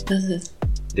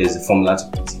 There's a formula to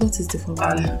beauty. What is the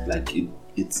formula? And like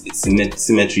it's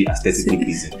symmetry, aesthetically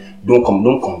pleasing. Don't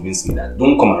convince me that.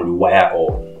 Don't come and rewire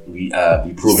or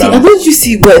reprogram. And don't you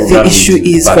see what the issue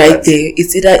is right there?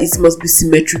 It's either it must be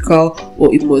symmetrical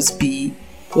or it must be,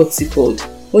 what's it called?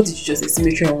 What did you just say?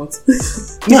 Symmetrical what?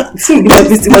 Yeah,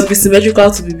 it must be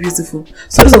symmetrical to be beautiful.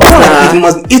 So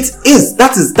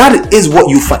that is what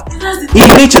you find in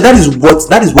nature. That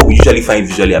is what we usually find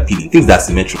visually appealing. Things that are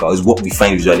symmetrical is what we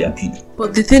find visually appealing.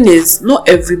 But the thing is, not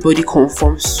everybody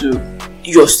conforms to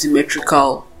your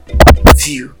symmetrical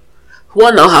view.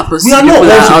 What now happens to people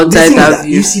that are outside that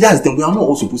view? You see, that's the thing. We are not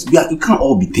all supposed to be. We can't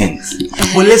all be tens.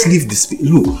 But let's leave this.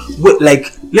 Look, we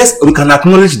can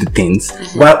acknowledge the tens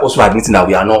while also admitting that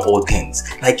we are not all tens.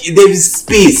 Like there is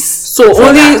space. So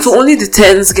only the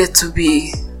tens get to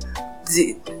be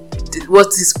the what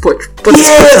is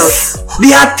yes,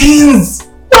 they are tens.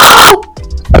 Wow.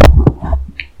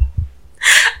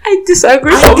 I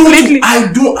disagree completely.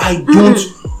 I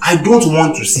don't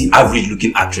want to see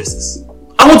average-looking actresses.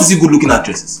 I want to see good-looking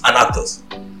actresses and actors.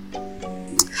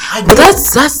 But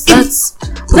that's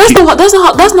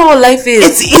not what life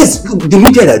is. It is. The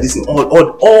media that this all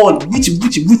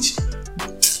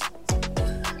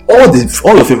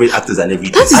your favorite actors and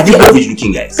everything are the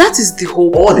average-looking guys. That is the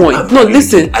whole point. No,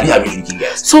 listen. Are the average-looking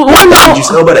guys? So what now? The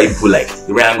Elba that you people like,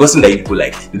 the Ryan Gosling that you people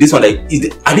like, this one are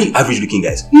they average-looking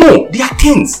guys? No, they are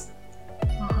tens.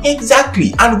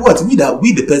 Exactly. And what we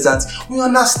the peasants, we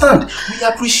understand, we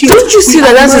appreciate. Don't you see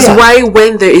that is why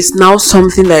when there is now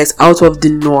something that is out of the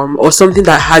norm or something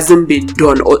that hasn't been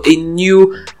done or a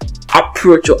new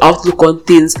approach or outlook on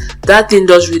things, that thing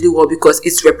does really well because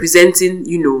it's representing,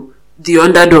 the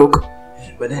underdog.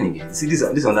 But then again, see this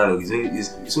underdog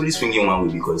is only swinging one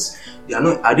way because they are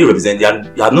not. You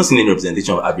have not seen any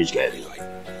representation of average guys.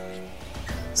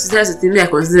 So that's the thing. I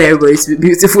consider everybody to be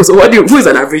beautiful. So who is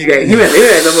an average guy? Even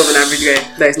a number of an average guy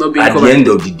that is not being covered. At the end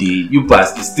of the day, you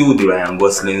pass. It's still the Ryan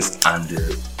Goslings and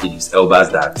the Idris Elbas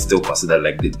that still considered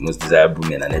like the most desirable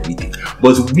men and everything.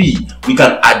 But we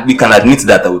can admit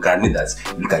that, or we can admit that.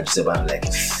 Look at yourself and like,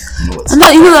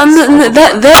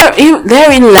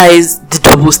 therein lies the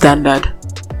double standard,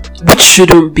 which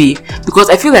shouldn't be, because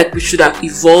I feel like we should have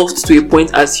evolved to a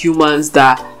point as humans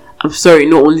that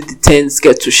not only the tens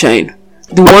get to shine.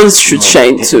 The ones should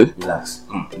shine too. Relax.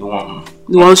 The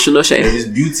ones should not shine. There is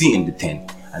beauty in the 10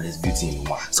 and there's beauty in the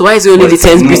 1. So why is it only the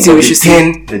 10's beauty we should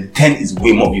see? The 10 is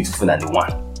way more beautiful than the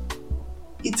 1.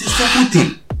 It's a simple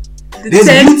thing. There's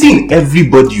beauty in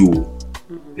everybody.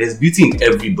 There's beauty in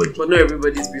everybody. But not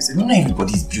everybody is beautiful. Not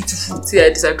everybody is beautiful. See,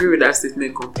 I disagree with that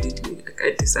statement completely.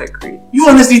 I disagree. You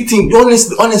honestly think,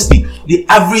 honestly, the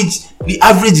average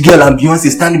girl and Beyonce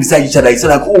standing beside each other, it's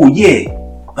like, oh yeah,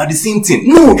 are the same thing.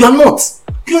 No, you are not.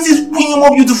 Beyonce is way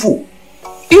more beautiful.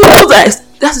 You know that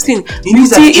That's the thing. It means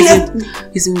that Beauty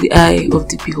is in the eye of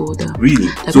the beholder. Really?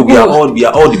 Like So we are all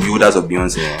the beholders of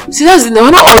Beyonce. See, that's we're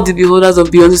not all the beholders of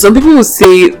Beyonce. Some people will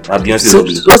say, Beyonce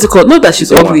ugly. what's it called? Not that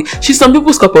she's ugly. She's some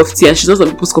people's cup of tea, and she's not some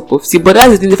people's cup of tea. But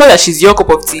that's the thing. The fact that she's your cup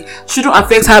of tea shouldn't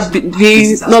affect her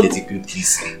being not Aesthetically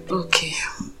pleasing. okay.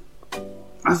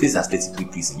 Her face is aesthetically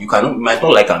pleasing. You might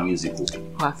not like her music, Her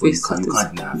but face. you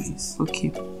can't deny her face.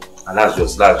 Okay. And that's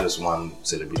just one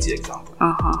celebrity example.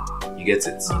 You get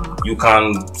it? You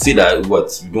can say that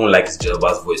you don't like his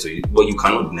Jehovah's voice, but you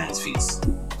cannot deny his face.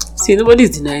 See,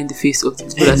 nobody's denying the face of the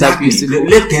people that are beautiful.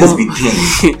 Let tens be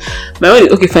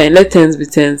tens. Okay, fine. Let tens be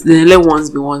tens. Then let ones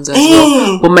be ones as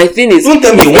well. But my thing is, don't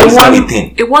tell me one can be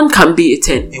 10. A one can be a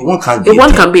 10. A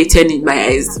one can be a 10 in my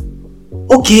eyes.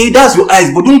 Okay, that's your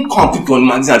eyes, but don't come put on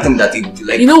magazine and tell me that it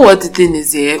like. You know what the thing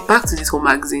is here? Back to this whole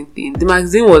magazine thing. The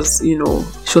magazine was, she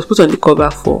was put on the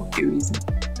cover for a reason.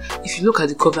 If you look at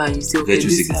the cover and you say, okay,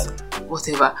 this is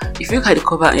whatever. If you look at the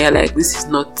cover and you're like, this is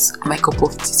not my cup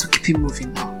of tea, so keep it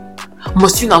moving now.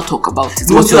 Must you now talk about it?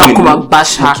 Must you now come and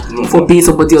bash her for being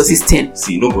somebody else's 10?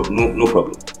 See, no problem.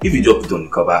 If you just put on the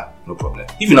cover, no problem.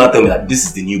 If you now tell me that this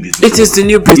is the new beautiful, it is the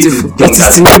new beautiful. It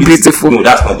is the new beautiful. No,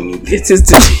 that's not the new thing. It is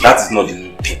that is not the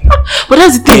new thing. But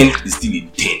that's the thing. 10 is still a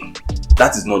 10.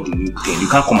 That is not the new thing. You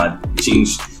can't come and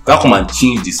change. You can't come and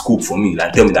change the scope for me.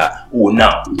 Like tell me that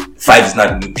now 5 is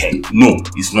not the new 10. No,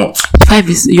 it's not.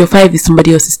 Your 5 is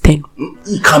somebody else's 10.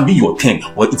 It can be your 10,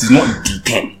 but it is not the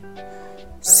 10.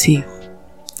 See,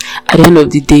 at the end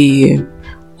of the day,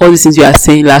 all these things you are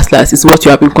saying last is what you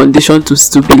have been conditioned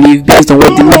to believe based on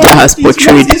what the media has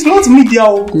portrayed. It's not media.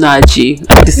 Nah, G,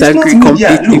 I disagree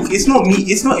completely. Look, it's not me.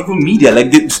 It's not even media. Like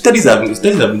the studies have been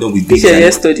done with babies. Yeah,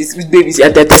 studies with babies. Yeah,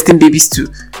 they're testing babies too.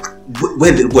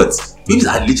 What? Babies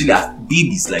are literally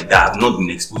babies like that have not been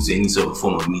exposed to any sort of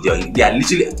form of media. They are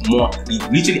literally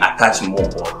attach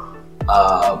more.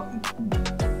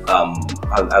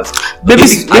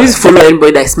 Babies follow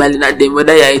anybody that is smiling at them,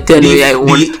 whether you're a 10 or you're a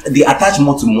 1. They attach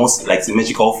more to like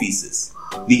symmetrical faces.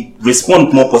 They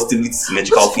respond more positively to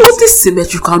symmetrical faces. What is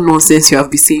symmetrical nonsense you have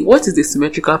been saying? What is the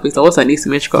symmetrical face and what's an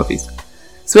asymmetrical face?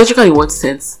 Symmetrical in what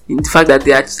sense? In the fact that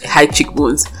they are high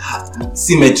cheekbones.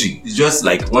 Symmetry is just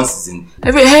like once it's in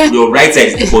hair. Your right side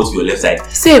is equal to your left side.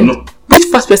 Same. Which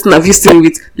first person have you seen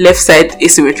with left side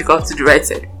asymmetrical to the right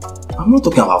side? I'm not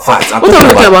talking about facts. I'm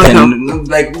talking about now?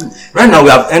 Like right now we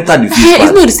have entered the face. Yeah,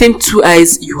 it's not the same 2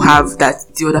 eyes you have that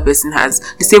the other person has.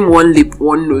 The same 1 lip,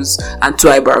 1 nose, and 2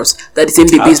 eyebrows that the same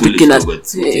baby is looking at.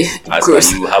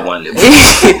 Gross. You have 1 lip.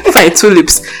 Fine, 2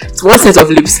 lips. It's 1 set of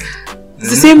lips. It's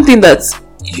the same thing that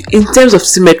in terms of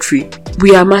symmetry,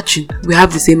 we are matching. We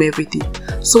have the same everything.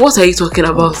 So what are you talking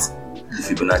about? The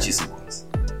Fibonacci sequence.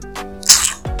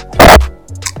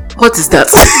 What is that?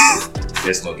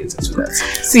 Let's not get into that.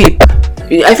 See,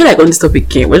 I feel like on this topic,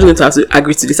 we're just going to have to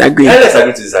agree to disagree. Yeah, let's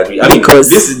agree to disagree. Because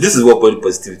this is what body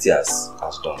positivity has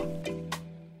done.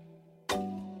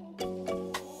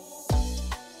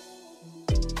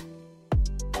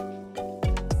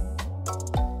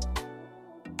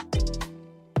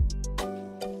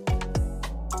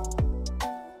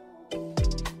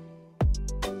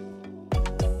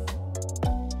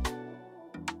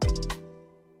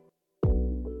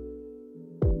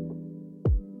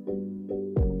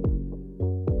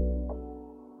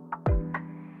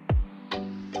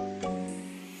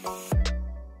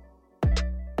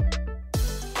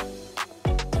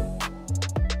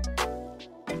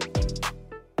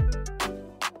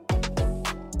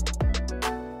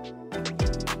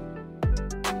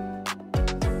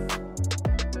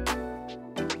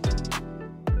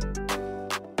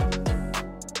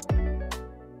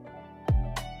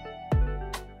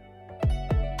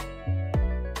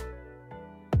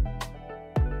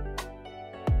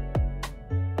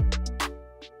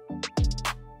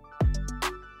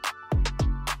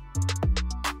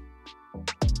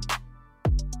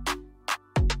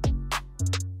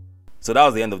 So that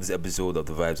was the end of this episode of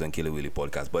the Vibes and Killer Willy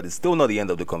podcast, but it's still not the end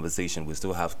of the conversation. We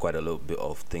still have quite a little bit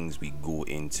of things we go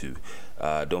into.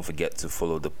 Don't forget to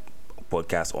follow the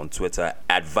podcast on Twitter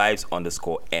at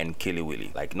vibes_n Killer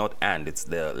Willy. Like not and, it's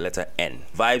the letter N.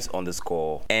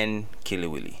 Vibes_n Killer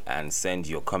Willy. And send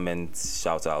your comments,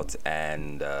 shout out,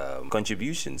 and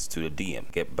contributions to the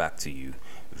DM. Get back to you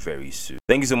very soon.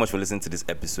 Thank you so much for listening to this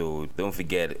episode. Don't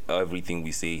forget, everything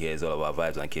we say here is all about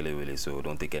vibes and Killer Willy, so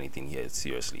don't take anything here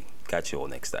seriously. Catch you all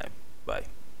next time. Bye.